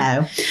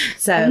saying,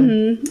 So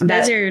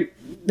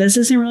this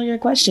is a really good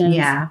question.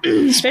 Yeah.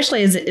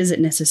 Especially, is it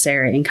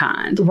necessary and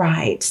kind?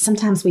 Right.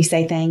 Sometimes we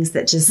say things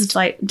that just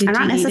are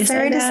not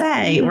necessary to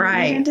say.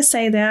 Right. You need to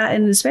say that.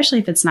 And especially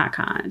if it's not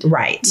kind.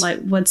 Right. Like,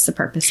 what's the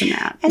purpose in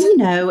that?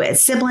 And,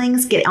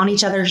 siblings get on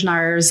each other's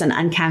nerves, and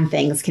unkind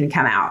things can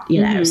come out,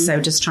 so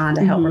just trying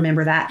to help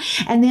remember that.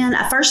 And then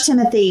 1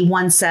 Timothy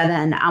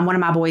 1:7, one of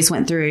my boys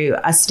went through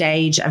a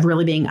stage of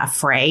really being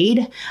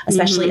afraid,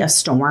 especially of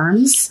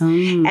storms.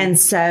 And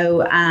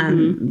so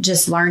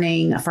just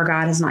learning, for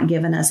God has not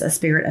given us a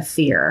spirit of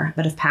fear,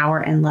 but of power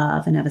and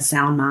love and of a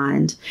sound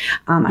mind.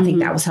 I think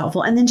that was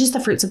helpful. And then just the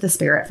fruits of the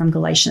Spirit from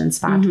Galatians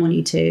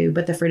 5:22.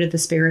 But the fruit of the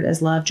Spirit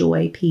is love,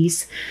 joy,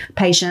 peace,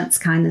 patience,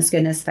 kindness,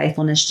 goodness,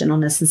 faithfulness,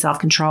 gentleness, and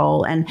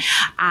self-control. And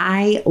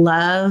I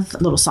love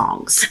little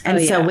songs.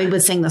 And so we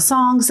would sing the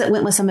songs that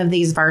went with some of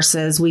these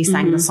verses. We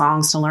sang the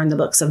songs to learn the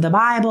books of the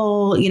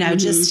Bible,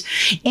 just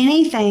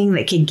anything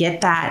that could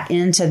get that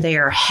into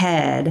their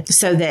head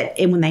so that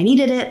when they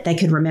needed it, they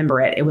could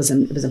remember it. It was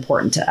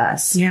important to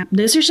us. Yeah.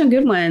 Those are some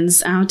good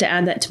ones. I have to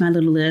add that to my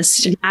little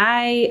list.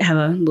 I have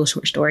a little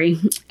short story.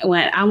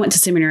 When I went to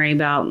seminary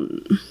about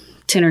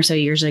 10 or so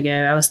years ago,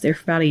 I was there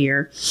for about a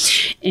year.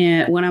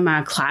 And one of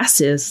my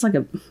classes,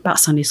 about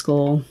Sunday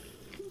school,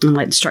 and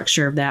the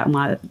structure of that and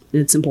why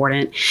it's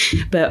important.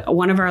 But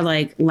one of our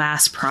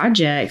last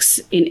projects,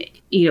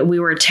 we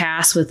were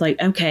tasked with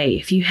okay,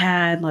 if you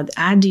had the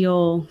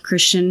ideal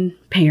Christian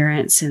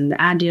parents and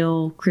the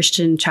ideal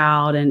Christian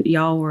child, and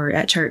y'all were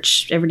at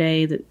church every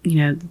day, that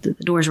the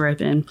doors were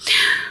open,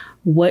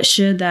 what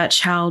should that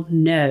child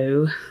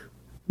know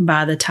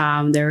by the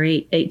time they're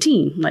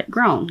 18,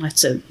 grown?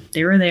 So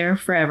they were there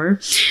forever.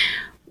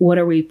 What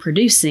are we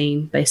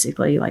producing,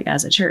 basically,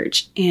 as a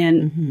church?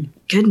 And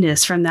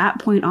goodness, from that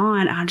point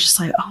on, I'm just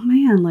oh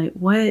man,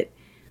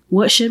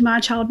 what should my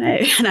child know?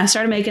 And I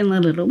started making a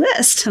little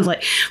list of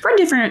for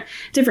different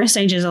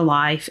stages of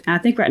life. And I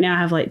think right now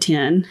I have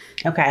 10.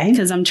 Okay.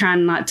 Because I'm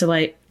trying not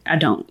to I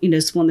don't,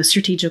 it's one of the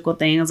strategical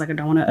things. I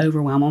don't want to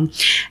overwhelm them.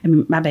 I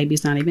mean, my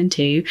baby's not even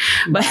 2,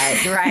 but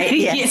right.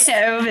 Yes.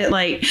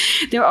 But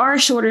there are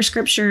shorter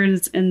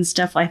scriptures and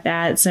stuff like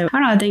that. So I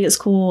don't know. I think it's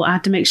cool. I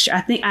have to make sure.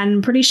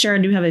 I'm pretty sure I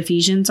do have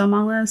Ephesians on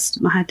my list.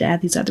 I have to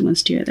add these other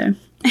ones too, though.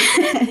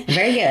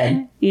 Very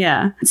good.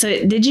 Yeah.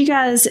 So did you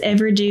guys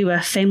ever do a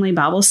family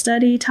Bible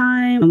study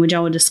time? And would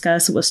y'all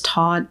discuss what was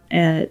taught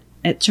at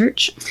at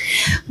church?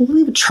 Well,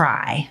 we would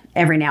try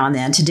every now and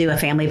then to do a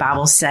family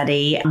Bible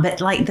study, but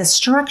like the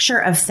structure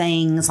of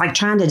things, like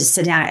trying to just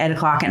sit down at 8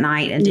 o'clock at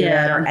night and do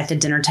it, or at the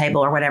dinner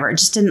table or whatever, it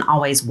just didn't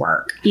always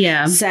work.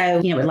 Yeah. So,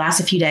 it would last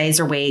a few days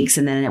or weeks,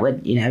 and then it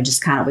would,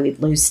 just kind of, we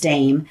would lose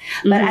steam.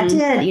 But I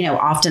did,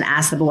 often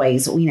ask the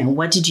boys,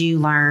 what did you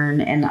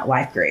learn in that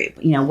life group?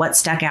 What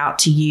stuck out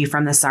to you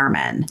from the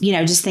sermon?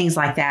 Just things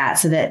like that,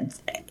 so that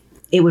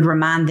it would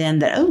remind them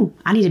that, oh,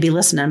 I need to be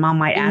listening. Mom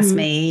might ask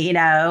me,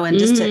 and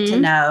just to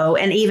know.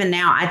 And even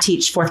now I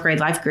teach 4th grade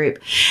life group,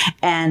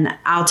 and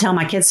I'll tell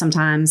my kids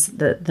sometimes,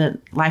 the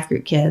life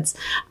group kids,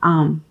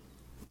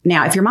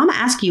 now, if your mama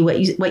asks you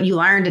what you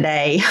learned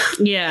today,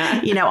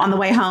 on the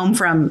way home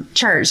from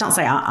church, don't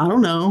say, I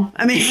don't know.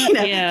 I mean,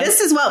 this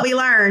is what we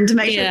learned, to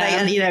make sure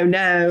they,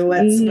 know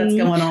what's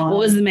going on. What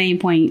was the main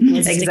point?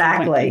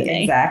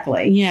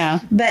 Exactly. Yeah.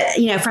 But,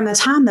 from the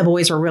time the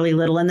boys were really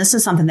little, and this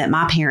is something that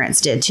my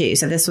parents did too.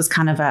 So this was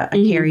kind of a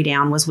carry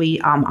down, was we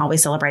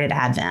always celebrated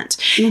Advent.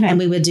 Okay. And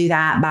we would do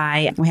that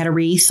we had a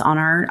wreath on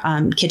our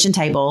kitchen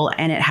table,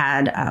 and it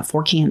had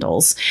 4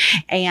 candles.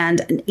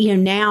 And,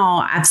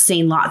 now I've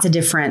seen lots of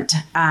different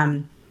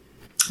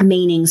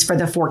meanings for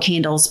the 4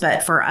 candles,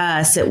 but for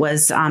us it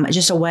was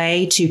just a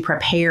way to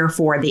prepare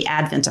for the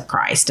advent of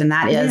Christ, and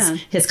that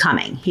is his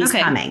coming. He's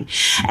coming.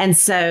 And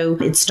so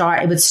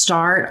it would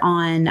start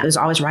on, it was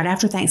always right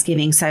after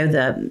Thanksgiving, so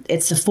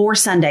it's the 4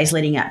 Sundays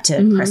leading up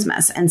to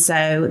Christmas. And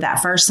so that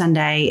first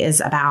Sunday is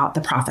about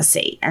the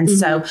prophecy, and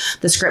so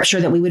the scripture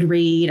that we would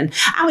read, and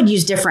I would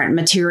use different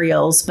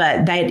materials,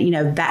 but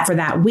that for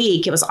that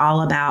week it was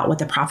all about what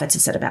the prophets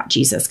had said about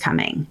Jesus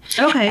coming.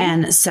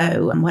 And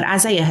so what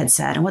Isaiah had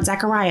said, and what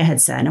Zechariah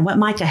had said, and what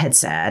Micah had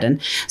said. And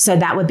so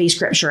that would be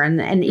scripture. And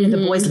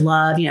the boys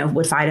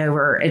would fight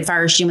over, at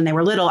first, when they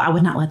were little, I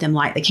would not let them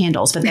light the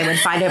candles, but they would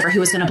fight over who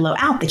was going to blow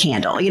out the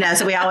candle,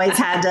 so we always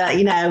had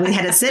to, we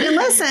had to sit and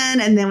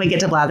listen, and then we get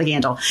to blow the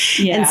candle.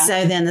 Yeah. And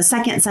so then the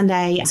second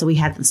Sunday, so we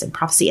had the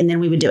prophecy, and then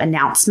we would do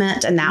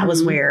announcement. And that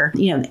was where,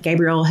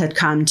 Gabriel had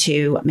come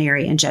to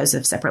Mary and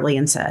Joseph separately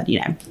and said,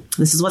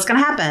 this is what's going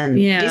to happen.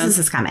 Yeah. Jesus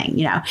is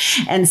coming,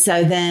 And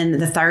so then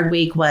the third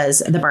week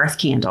was the birth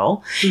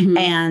candle.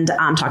 And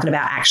talking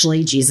about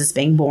actually Jesus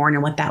being born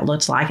and what that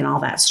looked like and all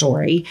that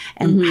story,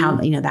 and how,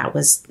 that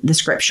was, the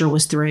scripture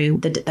was through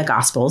the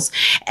Gospels.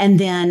 And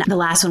then the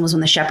last one was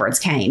when the shepherds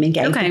came and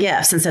gave the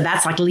gifts. And so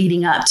that's like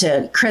leading up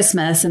to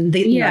Christmas and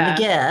the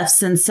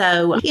gifts. And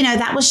so,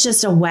 that was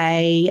just a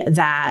way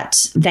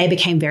that they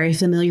became very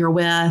familiar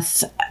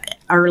with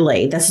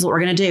early. This is what we're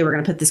going to do. We're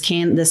going to put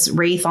this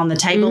wreath on the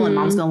table, and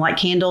Mom's going to light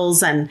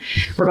candles, and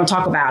we're going to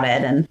talk about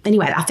it. And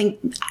anyway, I think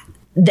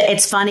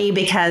it's funny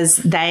because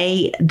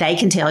they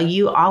can tell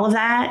you all of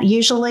that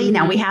usually.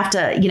 Now we have to,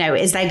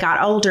 as they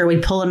got older,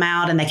 we'd pull them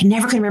out, and they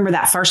never could remember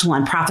that first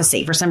one,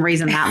 prophecy. For some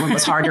reason, that one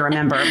was hard to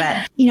remember.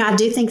 But, I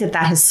do think that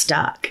has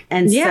stuck.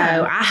 And so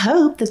I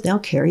hope that they'll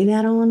carry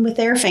that on with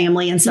their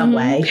family in some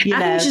way. I think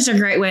it's just a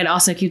great way to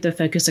also keep the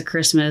focus of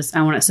Christmas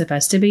on what it's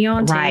supposed to be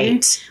on.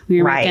 Right.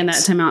 We're making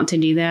that time out to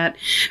do that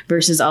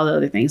versus all the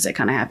other things that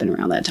kind of happen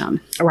around that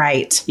time.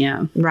 Right.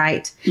 Yeah.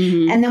 Right.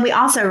 And then we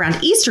also,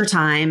 around Easter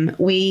time,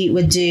 we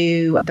would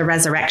do the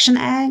resurrection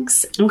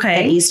eggs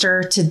at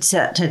Easter to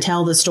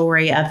tell the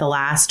story of the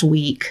last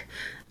week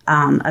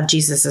of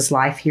Jesus's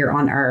life here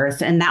on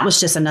earth. And that was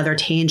just another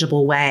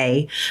tangible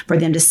way for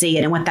them to see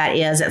it. And what that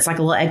is, it's like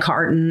a little egg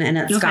carton, and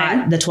it's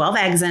got the 12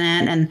 eggs in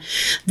it. And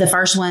the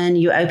first one,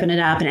 you open it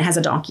up and it has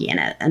a donkey in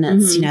it. And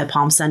it's,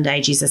 Palm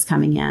Sunday, Jesus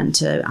coming in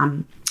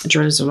to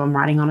Jerusalem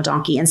riding on a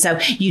donkey. And so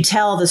you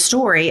tell the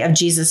story of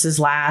Jesus's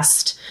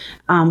last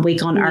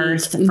week on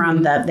earth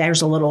from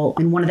there's a little,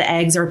 in one of the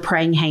eggs are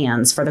praying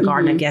hands for the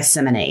Garden of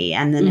Gethsemane.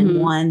 And then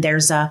in one,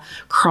 there's a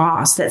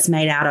cross that's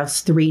made out of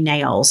 3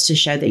 nails to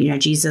show that,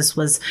 Jesus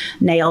was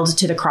nailed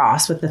to the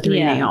cross with the 3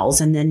 nails.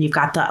 And then you've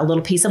got a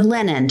little piece of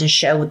linen to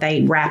show what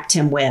they wrapped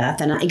him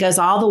with. And it goes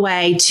all the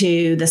way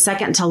to the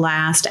second to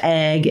last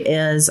egg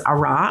is a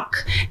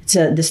rock,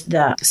 to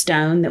the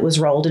stone that was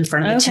rolled in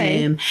front of the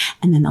tomb.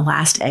 And then the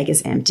last egg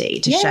is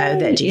empty to show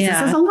that Jesus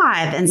is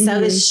alive. And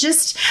so it's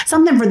just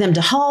something for them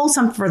to hold,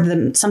 something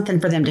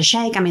for them to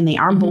shake. I mean, they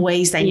are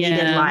boys. They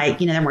needed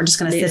they weren't just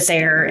going to sit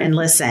there and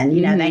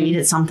listen. They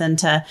needed something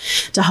to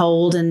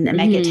hold and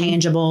make it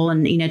tangible,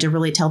 and, to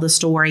really tell the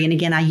story. And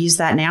again, I use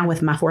that now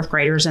with my 4th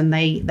graders, and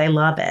they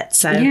love it.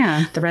 So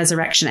the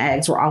resurrection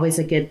eggs were always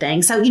a good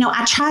thing. So,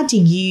 I tried to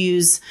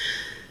use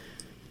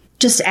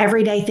just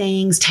everyday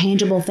things,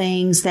 tangible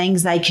things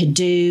they could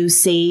do,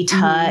 see,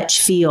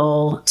 touch,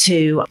 feel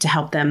to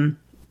help them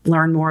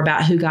learn more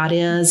about who God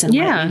is and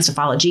what it means to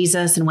follow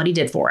Jesus and what he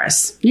did for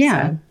us.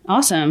 Yeah. So.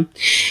 Awesome.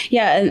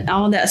 Yeah. And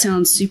all of that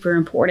sounds super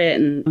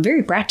important and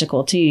very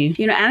practical too.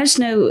 I just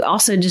know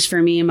also just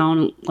for me and my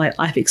own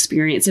life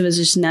experience, it was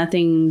just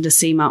nothing to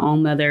see my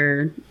own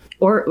mother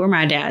or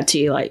my dad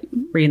too,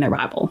 reading their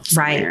Bible.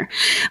 Right. There.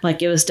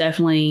 It was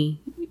definitely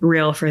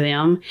real for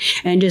them,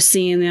 and just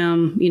seeing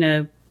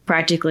them,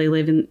 practically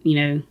living,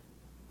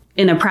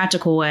 in a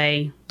practical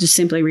way, just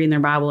simply reading their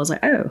Bible was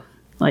like, oh,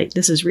 Like,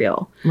 this is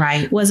real.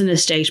 Right. It wasn't a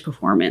staged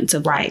performance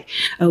of like,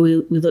 oh, we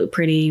look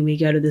pretty. We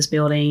go to this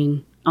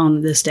building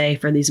on this day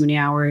for these many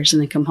hours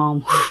and then come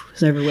home,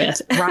 it's over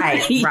with.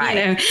 Right.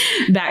 Right.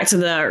 Back to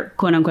the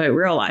quote unquote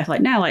real life.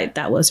 Like, no, like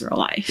that was real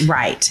life.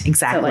 Right.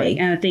 Exactly. So, like,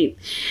 and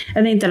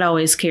I think that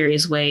always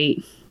carries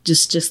weight.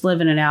 Just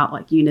living it out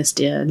like Eunice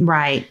did.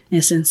 Right.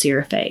 And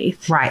sincere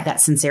faith. Right.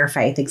 That sincere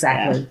faith.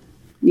 Exactly.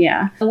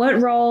 Yeah.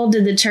 What role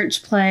did the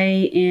church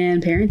play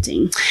in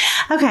parenting?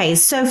 Okay.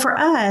 So for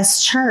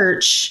us,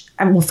 church,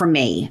 well, for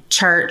me,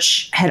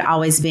 church had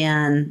always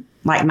been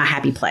like my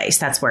happy place.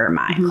 That's where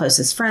my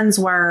closest friends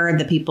were,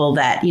 the people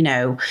that, you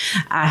know,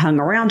 I hung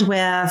around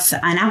with.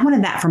 And I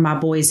wanted that for my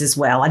boys as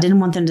well. I didn't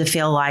want them to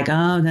feel like, oh,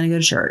 I'm going to go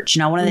to church. You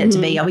know, I wanted it to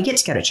be, oh, we get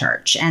to go to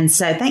church. And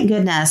so thank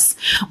goodness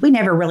we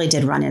never really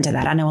did run into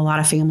that. I know a lot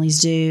of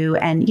families do.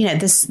 And, you know,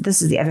 this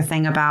is the other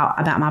thing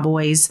about my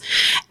boys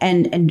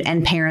and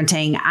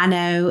parenting. I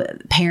know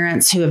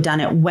parents who have done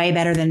it way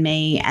better than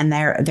me, and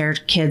their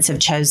kids have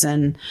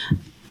chosen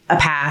a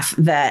path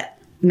that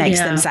makes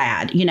them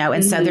sad, you know,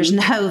 and so there's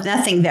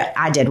nothing that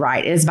I did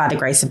right. It is by the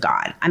grace of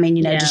God. I mean,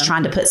 you know, just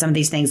trying to put some of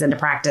these things into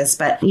practice,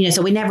 but, you know,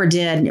 so we never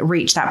did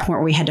reach that point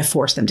where we had to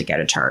force them to go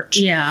to church.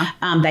 Yeah.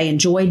 They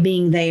enjoyed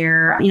being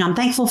there. You know, I'm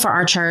thankful for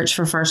our church,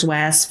 for First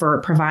West, for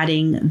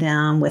providing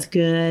them with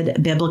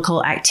good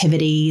biblical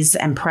activities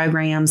and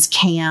programs,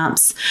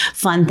 camps,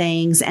 fun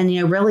things, and, you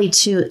know, really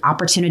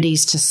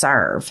opportunities to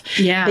serve.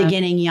 Yeah.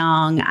 Beginning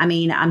young. I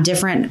mean,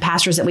 different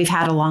pastors that we've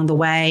had along the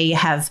way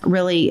have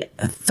really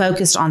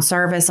focused on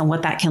service and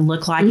what that can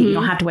look like. You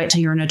don't have to wait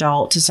till you're an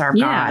adult to serve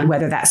God,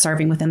 whether that's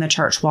serving within the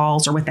church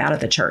walls or without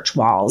the church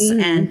walls.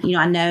 And, you know,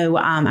 I know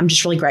I'm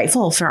just really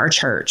grateful for our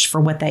church for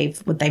what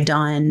they've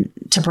done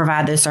to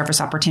provide those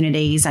service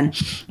opportunities. And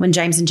when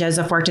James and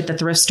Joseph worked at the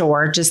thrift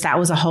store, just that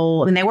was a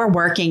whole, I mean, they were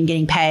working,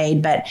 getting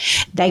paid, but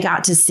they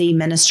got to see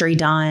ministry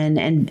done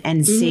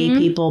and see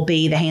people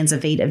be the hands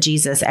and feet of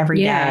Jesus every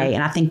day.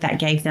 And I think that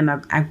gave them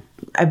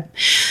a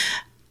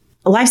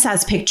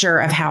life-size picture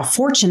of how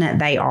fortunate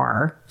they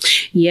are.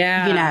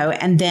 Yeah. You know,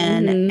 and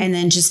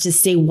then just to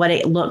see what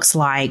it looks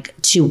like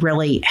to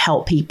really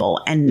help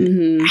people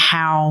and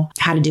how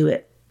to do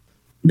it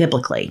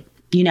biblically,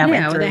 you know,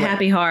 with a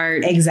happy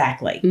heart.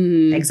 Exactly.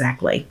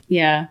 Exactly.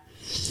 Yeah.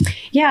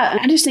 Yeah,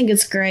 I just think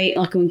it's great.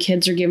 Like when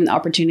kids are given the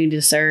opportunity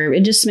to serve,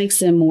 it just makes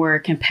them more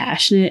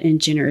compassionate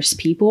and generous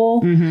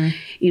people.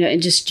 You know,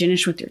 and just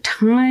generous with their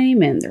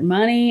time and their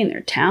money and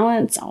their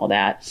talents, all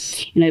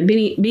that. You know,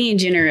 being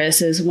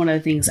generous is one of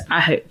the things I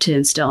hope to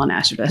instill in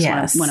Asher.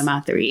 That's one of my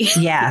three.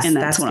 Yes, and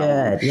that's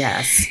good.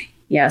 Yes.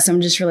 Yeah, so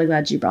I'm just really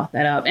glad you brought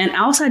that up. And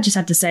also, I just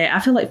have to say, I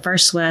feel like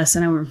First West,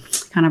 I know we're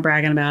kind of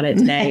bragging about it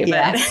today,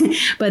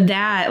 but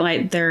that,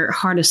 like, their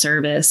heart of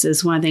service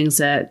is one of the things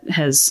that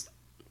has,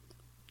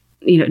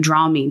 you know,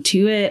 draw me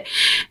to it.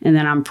 And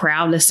then I'm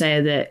proud to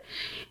say that,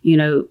 you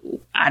know,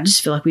 I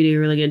just feel like we do a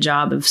really good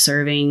job of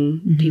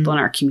serving people in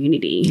our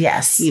community.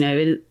 Yes. You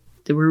know,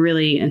 we're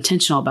really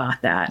intentional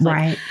about that. Like,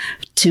 right.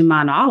 To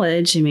my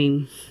knowledge, I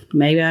mean,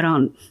 maybe I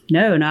don't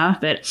know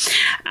enough, but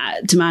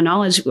to my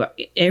knowledge,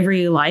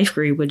 every life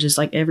group, which is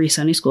like every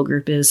Sunday school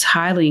group, is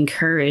highly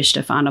encouraged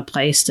to find a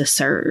place to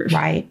serve.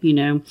 Right. You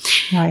know,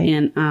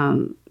 right.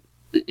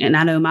 And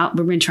I know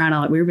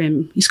we've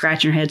been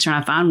scratching our heads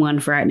trying to find one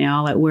for right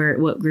now, like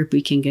what group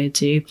we can go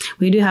to.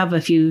 We do have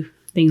a few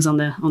things on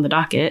the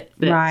docket,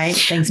 but, right?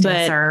 Things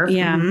to serve.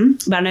 Yeah,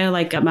 but I know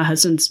like my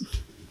husband's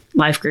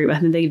life group, I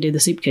think they do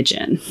the soup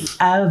kitchen.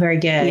 Oh, very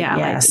good. Yeah,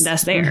 yes. Like,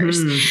 that's theirs.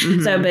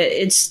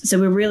 So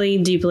we're really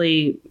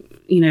deeply,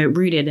 you know,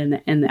 rooted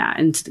in that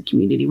into the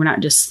community. We're not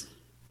just,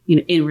 you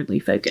know, inwardly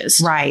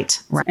focused.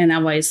 Right. And I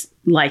always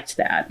liked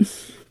that.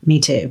 Me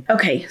too.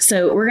 Okay,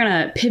 so we're going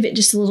to pivot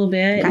just a little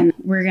bit and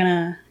we're going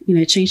to, you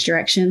know, change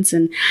directions.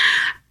 And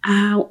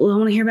I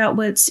want to hear about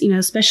what's, you know,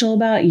 special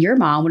about your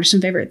mom. What are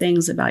some favorite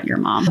things about your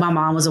mom? My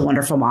mom was a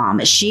wonderful mom.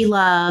 She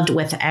loved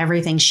with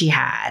everything she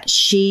had.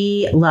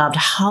 She loved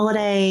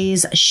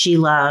holidays. She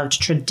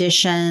loved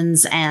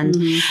traditions and,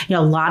 you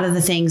know, a lot of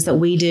the things that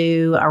we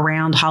do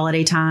around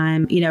holiday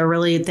time, you know,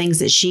 really things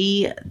that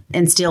she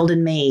instilled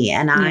in me.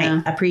 And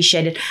I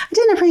appreciated. I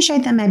didn't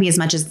appreciate them maybe as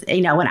much as,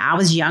 you know, when I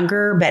was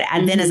younger. But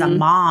then as a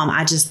mom,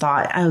 I just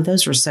thought, oh,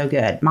 those were so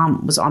good.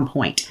 Mom was on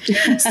point.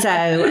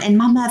 And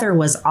my mother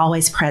was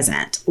always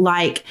present.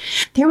 Like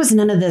there was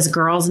none of this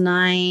girls'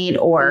 night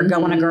or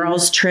go on a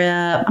girls' trip.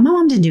 My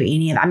mom didn't do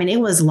any of that. I mean,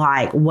 it was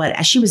like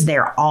she was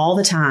there all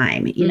the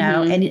time, you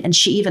know, and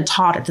she even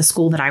taught at the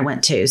school that I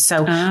went to.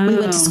 So we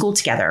went to school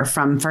together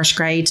from first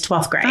grade to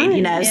 12th grade,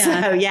 you know,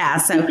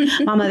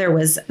 so my mother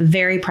was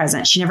very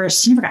present. She never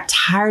got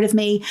tired of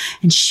me.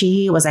 And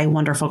she was a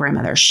wonderful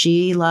grandmother.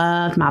 She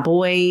loved my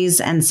boys.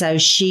 And so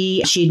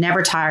she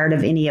never tired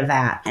of any of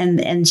that.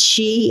 And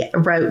she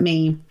wrote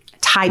me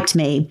typed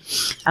me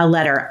a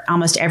letter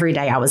almost every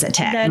day I was at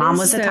Tech. Mom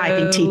was a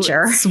typing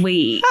teacher.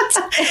 Sweet.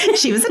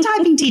 She was a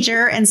typing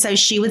teacher. And so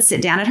she would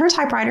sit down at her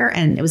typewriter,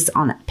 and it was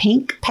on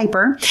pink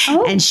paper.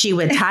 And she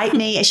would type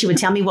me, and she would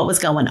tell me what was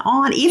going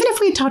on. Even if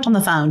we had talked on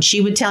the phone,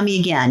 she would tell me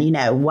again,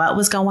 what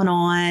was going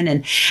on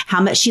and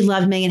how much she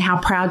loved me and how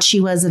proud she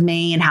was of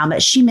me and how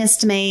much she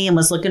missed me and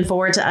was looking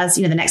forward to us,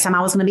 the next time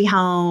I was going to be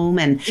home.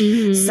 And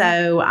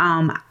so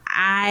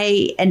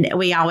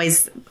we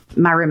always,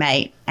 my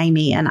roommate,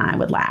 Amy, and I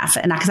would laugh,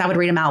 and because I would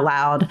read them out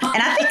loud. And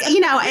I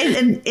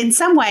think, in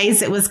some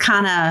ways it was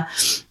kind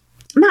of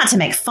not to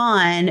make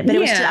fun, but it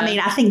was just,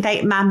 I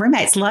think my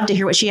roommates loved to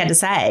hear what she had to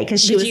say,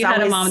 because she was always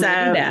had a mom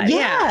that did that.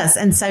 Yes.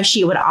 And so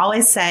she would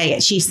always say,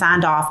 she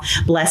signed off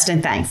blessed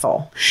and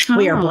thankful.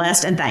 We are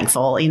blessed and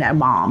thankful,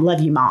 Mom,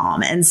 love you,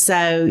 Mom. And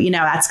so,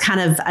 that's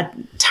kind of a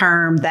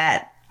term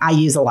that I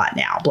use a lot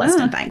now, blessed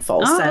and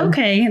thankful. So,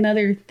 okay.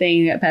 Another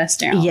thing that passed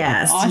down.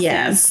 Yes. Awesome.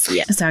 Yes.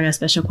 So I got a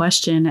special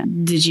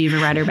question. Did you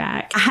ever write her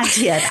back? I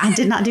did. I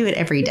did not do it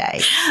every day,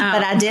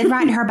 but I did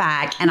write her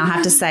back. And I'll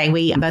have to say,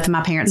 both of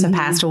my parents have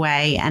passed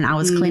away, and I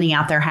was cleaning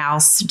out their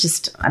house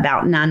just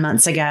about 9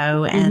 months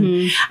ago,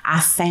 and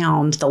I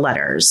found the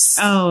letters.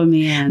 Oh,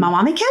 man. My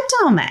mommy kept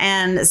them.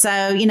 And so,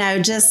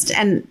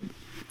 and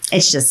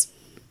it's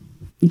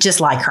just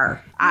like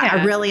her.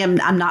 I really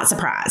am. I'm not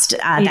surprised.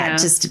 That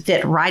just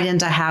fit right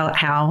into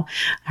how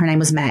her name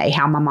was May,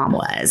 how my mom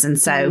was. And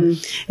so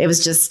it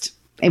was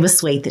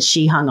sweet that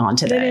she hung on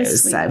to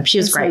those. So she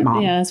was a great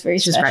mom. Yeah, it's very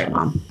special. She's a great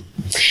mom.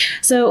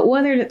 So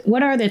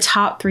what are the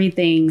top 3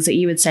 things that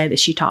you would say that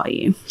she taught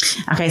you?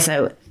 Okay.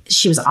 So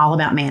she was all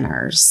about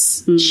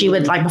manners. She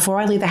would,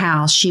 before I leave the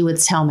house, she would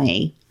tell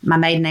me, my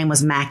maiden name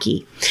was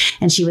Mackie,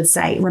 and she would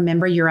say,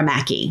 remember, you're a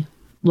Mackie.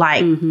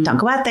 Don't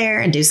go out there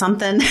and do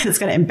something that's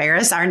going to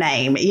embarrass our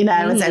name,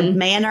 And so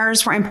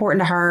manners were important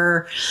to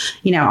her,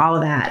 all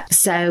of that.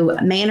 So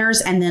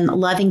manners, and then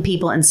loving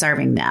people and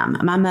serving them.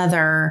 My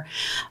mother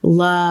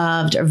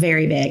loved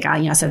very big.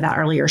 I said that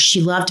earlier.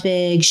 She loved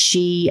big.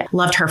 She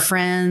loved her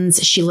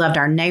friends. She loved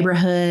our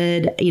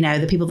neighborhood,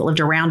 the people that lived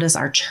around us,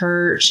 our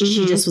church.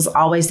 She just was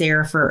always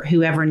there for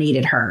whoever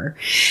needed her.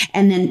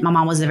 And then my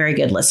mom was a very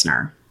good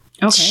listener.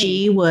 Okay.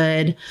 She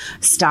would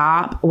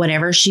stop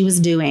whatever she was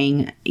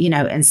doing,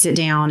 and sit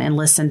down and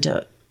listen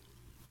to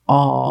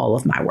all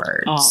of my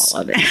words.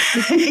 All of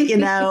it.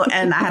 And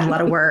I had a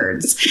lot of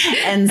words.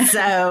 And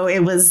so it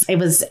was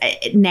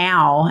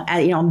now,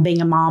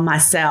 being a mom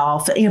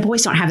myself,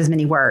 boys don't have as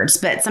many words,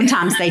 but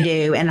sometimes they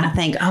do. And I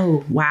think,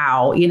 oh,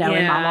 wow, and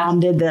my mom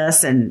did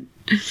this, and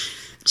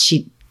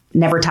she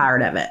never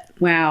tired of it.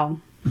 Wow.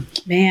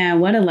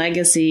 Man, what a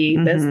legacy.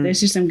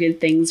 There's just some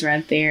good things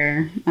right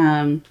there.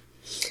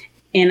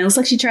 And it looks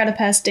like she tried to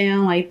pass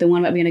down the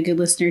one about being a good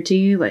listener to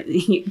you,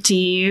 to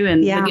you,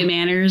 and the good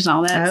manners and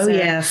all that. Oh,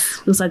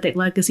 yes. Looks like that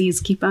legacy is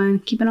keeping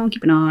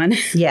on.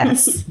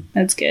 Yes.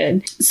 That's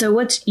good. So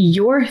what's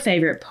your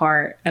favorite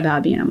part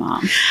about being a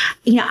mom?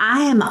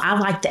 I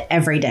like the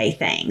everyday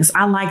things.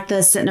 I like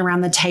the sitting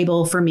around the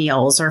table for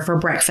meals or for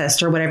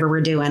breakfast or whatever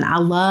we're doing. I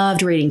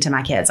loved reading to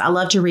my kids. I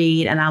love to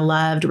read, and I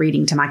loved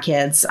reading to my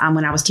kids.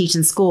 When I was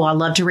teaching school, I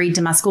loved to read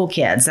to my school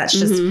kids. That's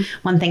just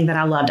one thing that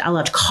I loved. I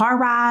loved car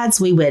rides.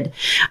 We would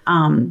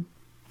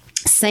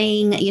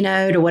sing,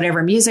 to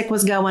whatever music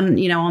was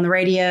going, on the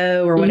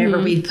radio or whatever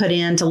we'd put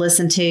in to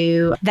listen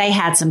to. They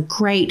had some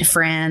great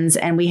friends,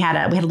 and we had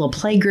a little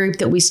play group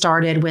that we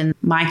started when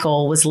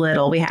Michael was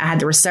little. There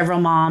were several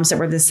moms that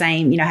were the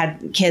same,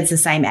 had kids the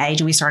same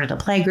age, and we started a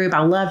play group.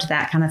 I loved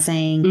that kind of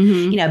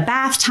thing.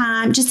 Bath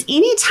time, just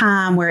any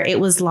time where it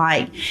was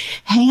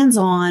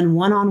hands-on,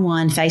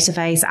 one-on-one,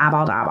 face-to-face,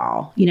 eyeball to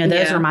eyeball.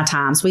 Those were my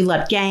times. We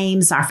loved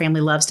games. Our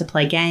family loves to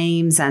play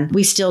games, and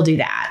we still do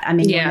that. When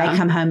they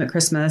come home at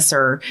Christmas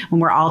or when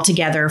we're all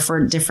together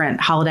for different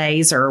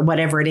holidays or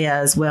whatever it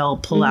is, we'll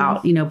pull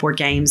out, board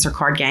games or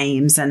card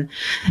games. And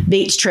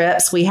beach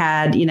trips, we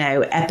had,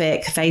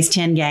 epic phase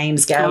 10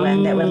 games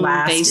going that would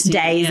last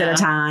days at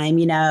a time,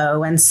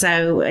 and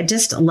so I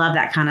just love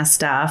that kind of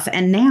stuff.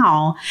 And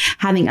now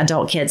having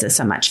adult kids is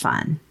so much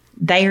fun.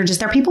 They're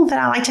people that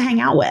I like to hang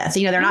out with.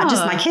 They're not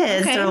just my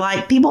kids. Okay.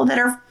 They're people that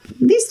are,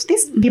 these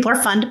people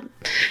are fun to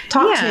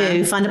talk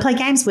to, fun to play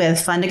games with,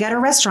 fun to go to a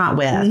restaurant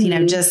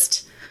with,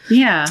 just...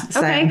 Yeah.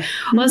 So, okay.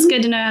 Well, it's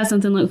good to know I have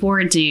something to look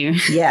forward to.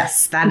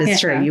 Yes, that is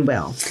true. You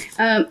will.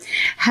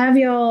 Have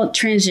y'all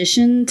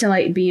transitioned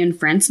to being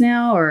friends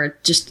now, or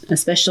just a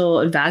special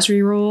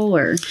advisory role?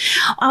 Or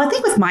I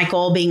think with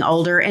Michael being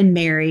older and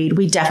married,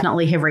 we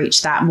definitely have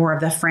reached that more of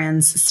the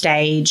friends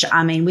stage.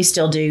 We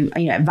still do,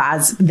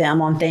 advise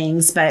them on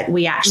things, but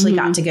we actually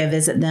got to go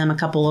visit them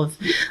about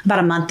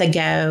a month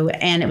ago.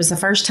 And it was the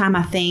first time,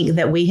 I think,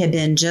 that we had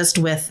been just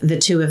with the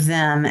two of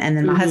them, and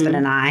then my husband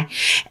and I,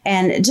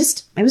 and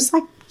it was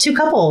like two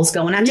couples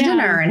going out to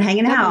dinner and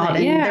hanging out.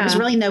 And there was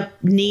really no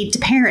need to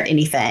parent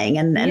anything.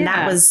 And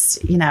that was,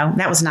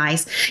 that was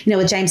nice.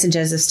 With James and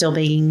Joseph still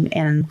being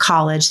in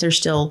college, they're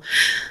still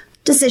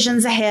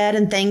decisions ahead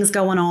and things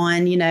going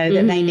on,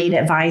 that they need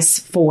advice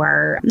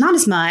for. Not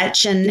as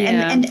much.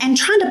 And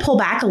trying to pull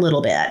back a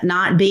little bit,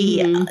 not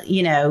be,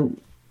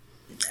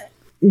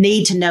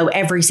 need to know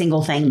every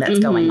single thing that's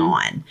going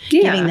on,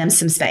 giving them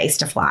some space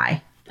to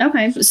fly.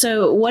 Okay.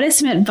 So what is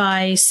some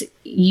advice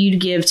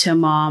you'd give to a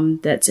mom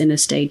that's in a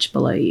stage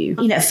below you?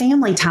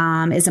 Family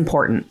time is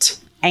important.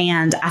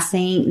 And I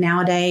think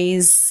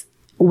nowadays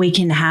we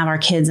can have our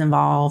kids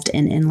involved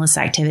in endless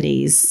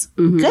activities.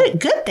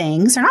 Good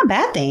things. They're not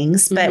bad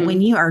things. But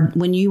when you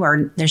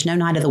are, there's no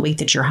night of the week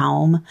that you're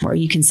home where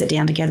you can sit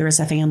down together as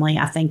a family.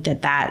 I think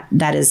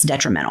that is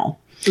detrimental.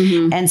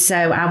 And so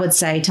I would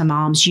say to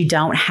moms, you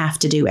don't have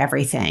to do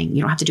everything.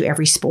 You don't have to do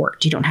every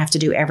sport. You don't have to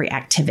do every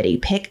activity.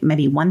 Pick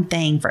maybe one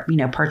thing for,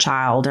 per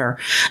child or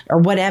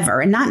whatever.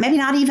 And maybe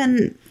not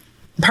even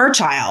per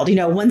child,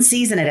 one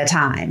season at a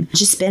time.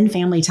 Just spend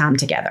family time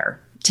together.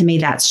 To me,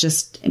 that's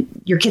just,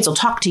 your kids will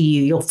talk to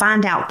you. You'll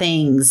find out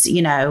things,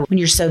 when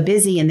you're so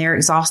busy and they're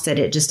exhausted,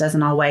 it just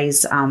doesn't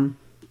always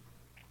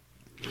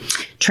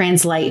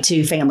translate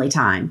to family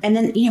time. And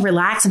then,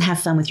 relax and have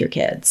fun with your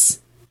kids.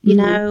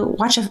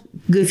 Watch a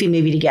goofy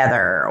movie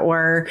together,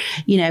 or,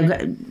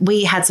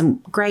 we had some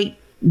great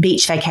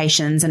beach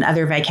vacations and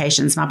other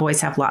vacations. My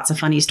boys have lots of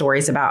funny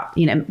stories about,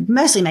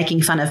 mostly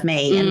making fun of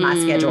me and my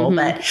schedule,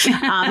 but,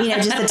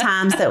 just the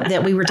times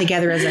that we were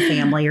together as a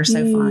family are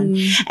so fun.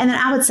 And then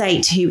I would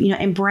say too,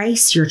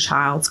 embrace your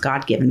child's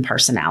God-given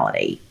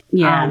personality.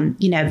 Yeah.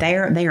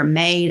 They are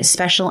made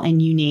special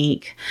and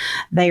unique.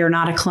 They are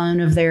not a clone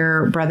of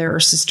their brother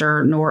or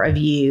sister, nor of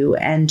you.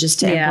 And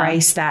just to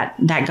embrace that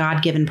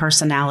God-given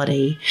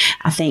personality,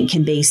 I think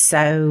can be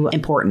so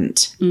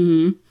important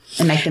and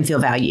make them feel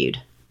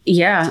valued.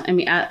 Yeah. I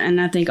mean,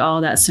 I think all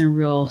that's some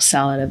real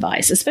solid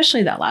advice,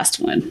 especially that last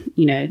one,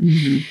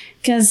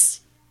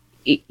 because,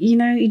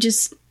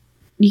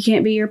 you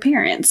can't be your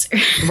parents.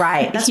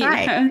 Right. That's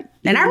right.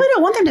 And I really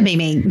don't want them to be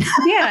mean.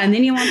 And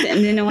then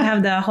and then you'll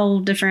have the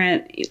whole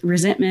different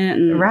resentment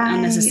and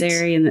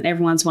unnecessary, and then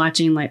everyone's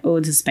watching like,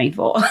 oh, this is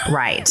painful.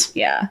 Right.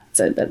 Yeah.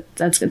 So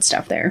that's good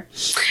stuff there.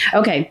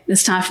 Okay.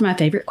 It's time for my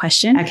favorite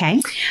question.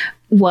 Okay.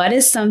 What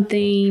is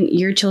something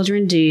your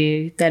children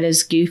do that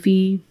is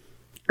goofy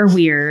or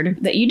weird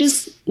that you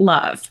just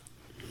love?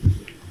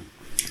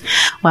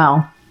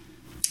 Well,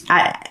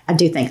 I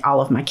do think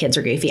all of my kids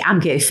are goofy. I'm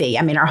goofy.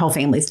 I mean, our whole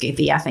family's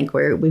goofy. I think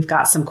we've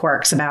got some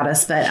quirks about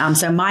us. But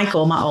so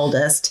Michael, my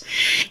oldest,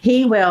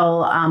 he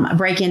will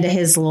break into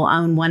his little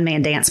own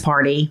one-man dance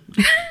party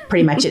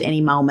pretty much at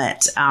any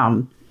moment.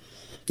 And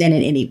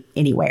in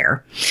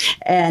anywhere.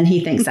 And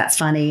he thinks that's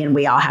funny, and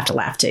we all have to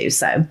laugh too.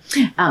 So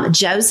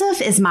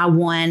Joseph is my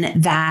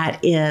one that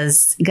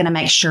is going to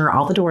make sure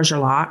all the doors are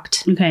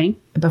locked. Okay.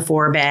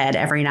 Before bed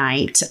every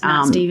night.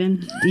 Not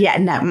Stephen? Yeah,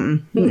 no.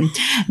 No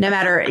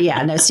matter,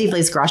 no, Steve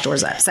leaves garage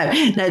doors up. So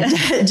no,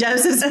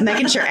 Joseph's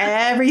making sure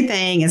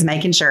everything is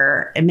make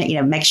sure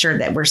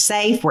that we're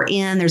safe, we're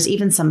in. There's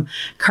even some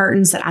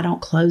curtains that I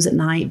don't close at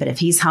night, but if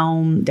he's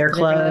home, they're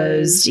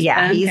closed.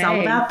 Yeah, okay. He's all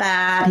about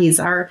that. He's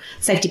our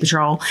safety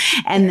patrol.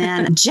 And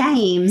then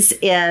James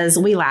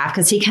we laugh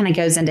because he kind of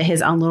goes into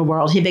his own little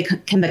world. He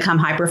can become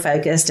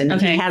hyper-focused, and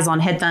if he has on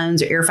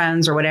headphones or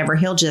earphones or whatever,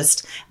 he'll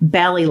just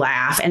belly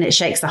laugh, and it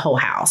shakes the whole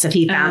house if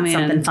he found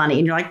something funny,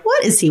 and you're like,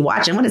 what is he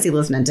watching? What is he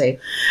listening to?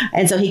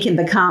 And so he can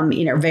become,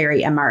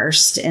 very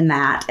immersed in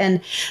that.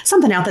 And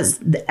something else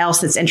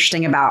that's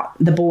interesting about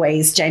the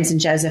boys, James and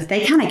Joseph,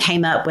 they kind of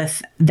came up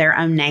with their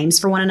own names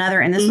for one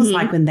another. And this was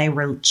like when they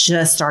were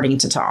just starting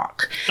to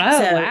talk. Oh,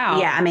 so, wow.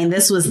 Yeah. I mean,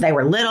 they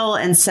were little.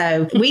 And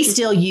so we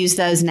still use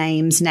those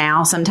names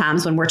now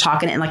sometimes when we're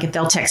talking, and like if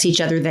they'll text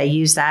each other, they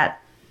use that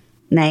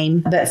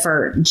name. But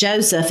for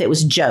Joseph, it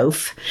was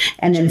Joph.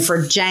 And then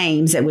for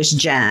James, it was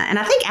Jen. And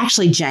I think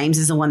actually James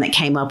is the one that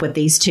came up with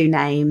these two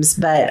names,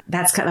 but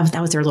that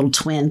was their little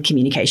twin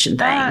communication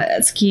thing. Oh,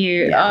 that's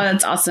cute. Yeah. Oh,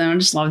 that's awesome. I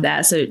just love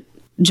that. So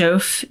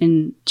Joph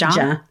and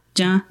John.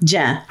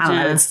 Jen. I don't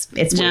know.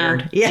 It's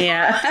weird.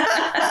 Yeah.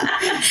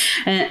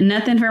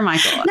 Nothing for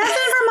Michael.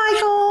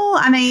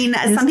 I mean,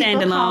 some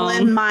people call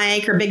him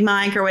Mike or Big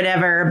Mike or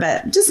whatever,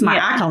 but just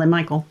Mike. I call him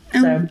Michael.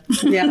 So,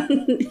 yeah.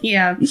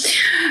 Yeah.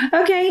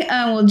 Okay.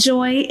 Well,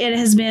 Joy, it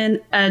has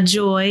been a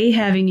joy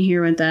having you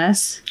here with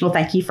us. Well,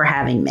 thank you for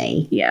having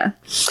me. Yeah.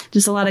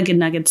 Just a lot of good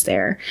nuggets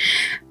there.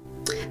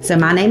 So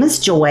my name is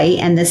Joy,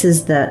 and this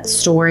is the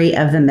Story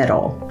of the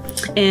Middle.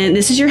 And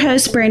this is your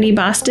host, Brandy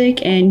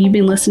Bostic, and you've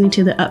been listening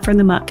to the Up From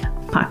the Muck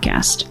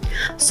podcast.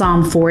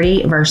 Psalm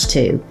 40, verse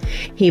 2.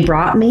 He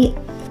brought me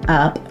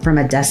up from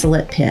a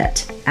desolate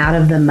pit, out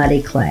of the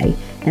muddy clay,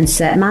 and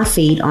set my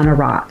feet on a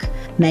rock,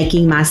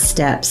 making my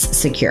steps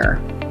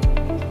secure.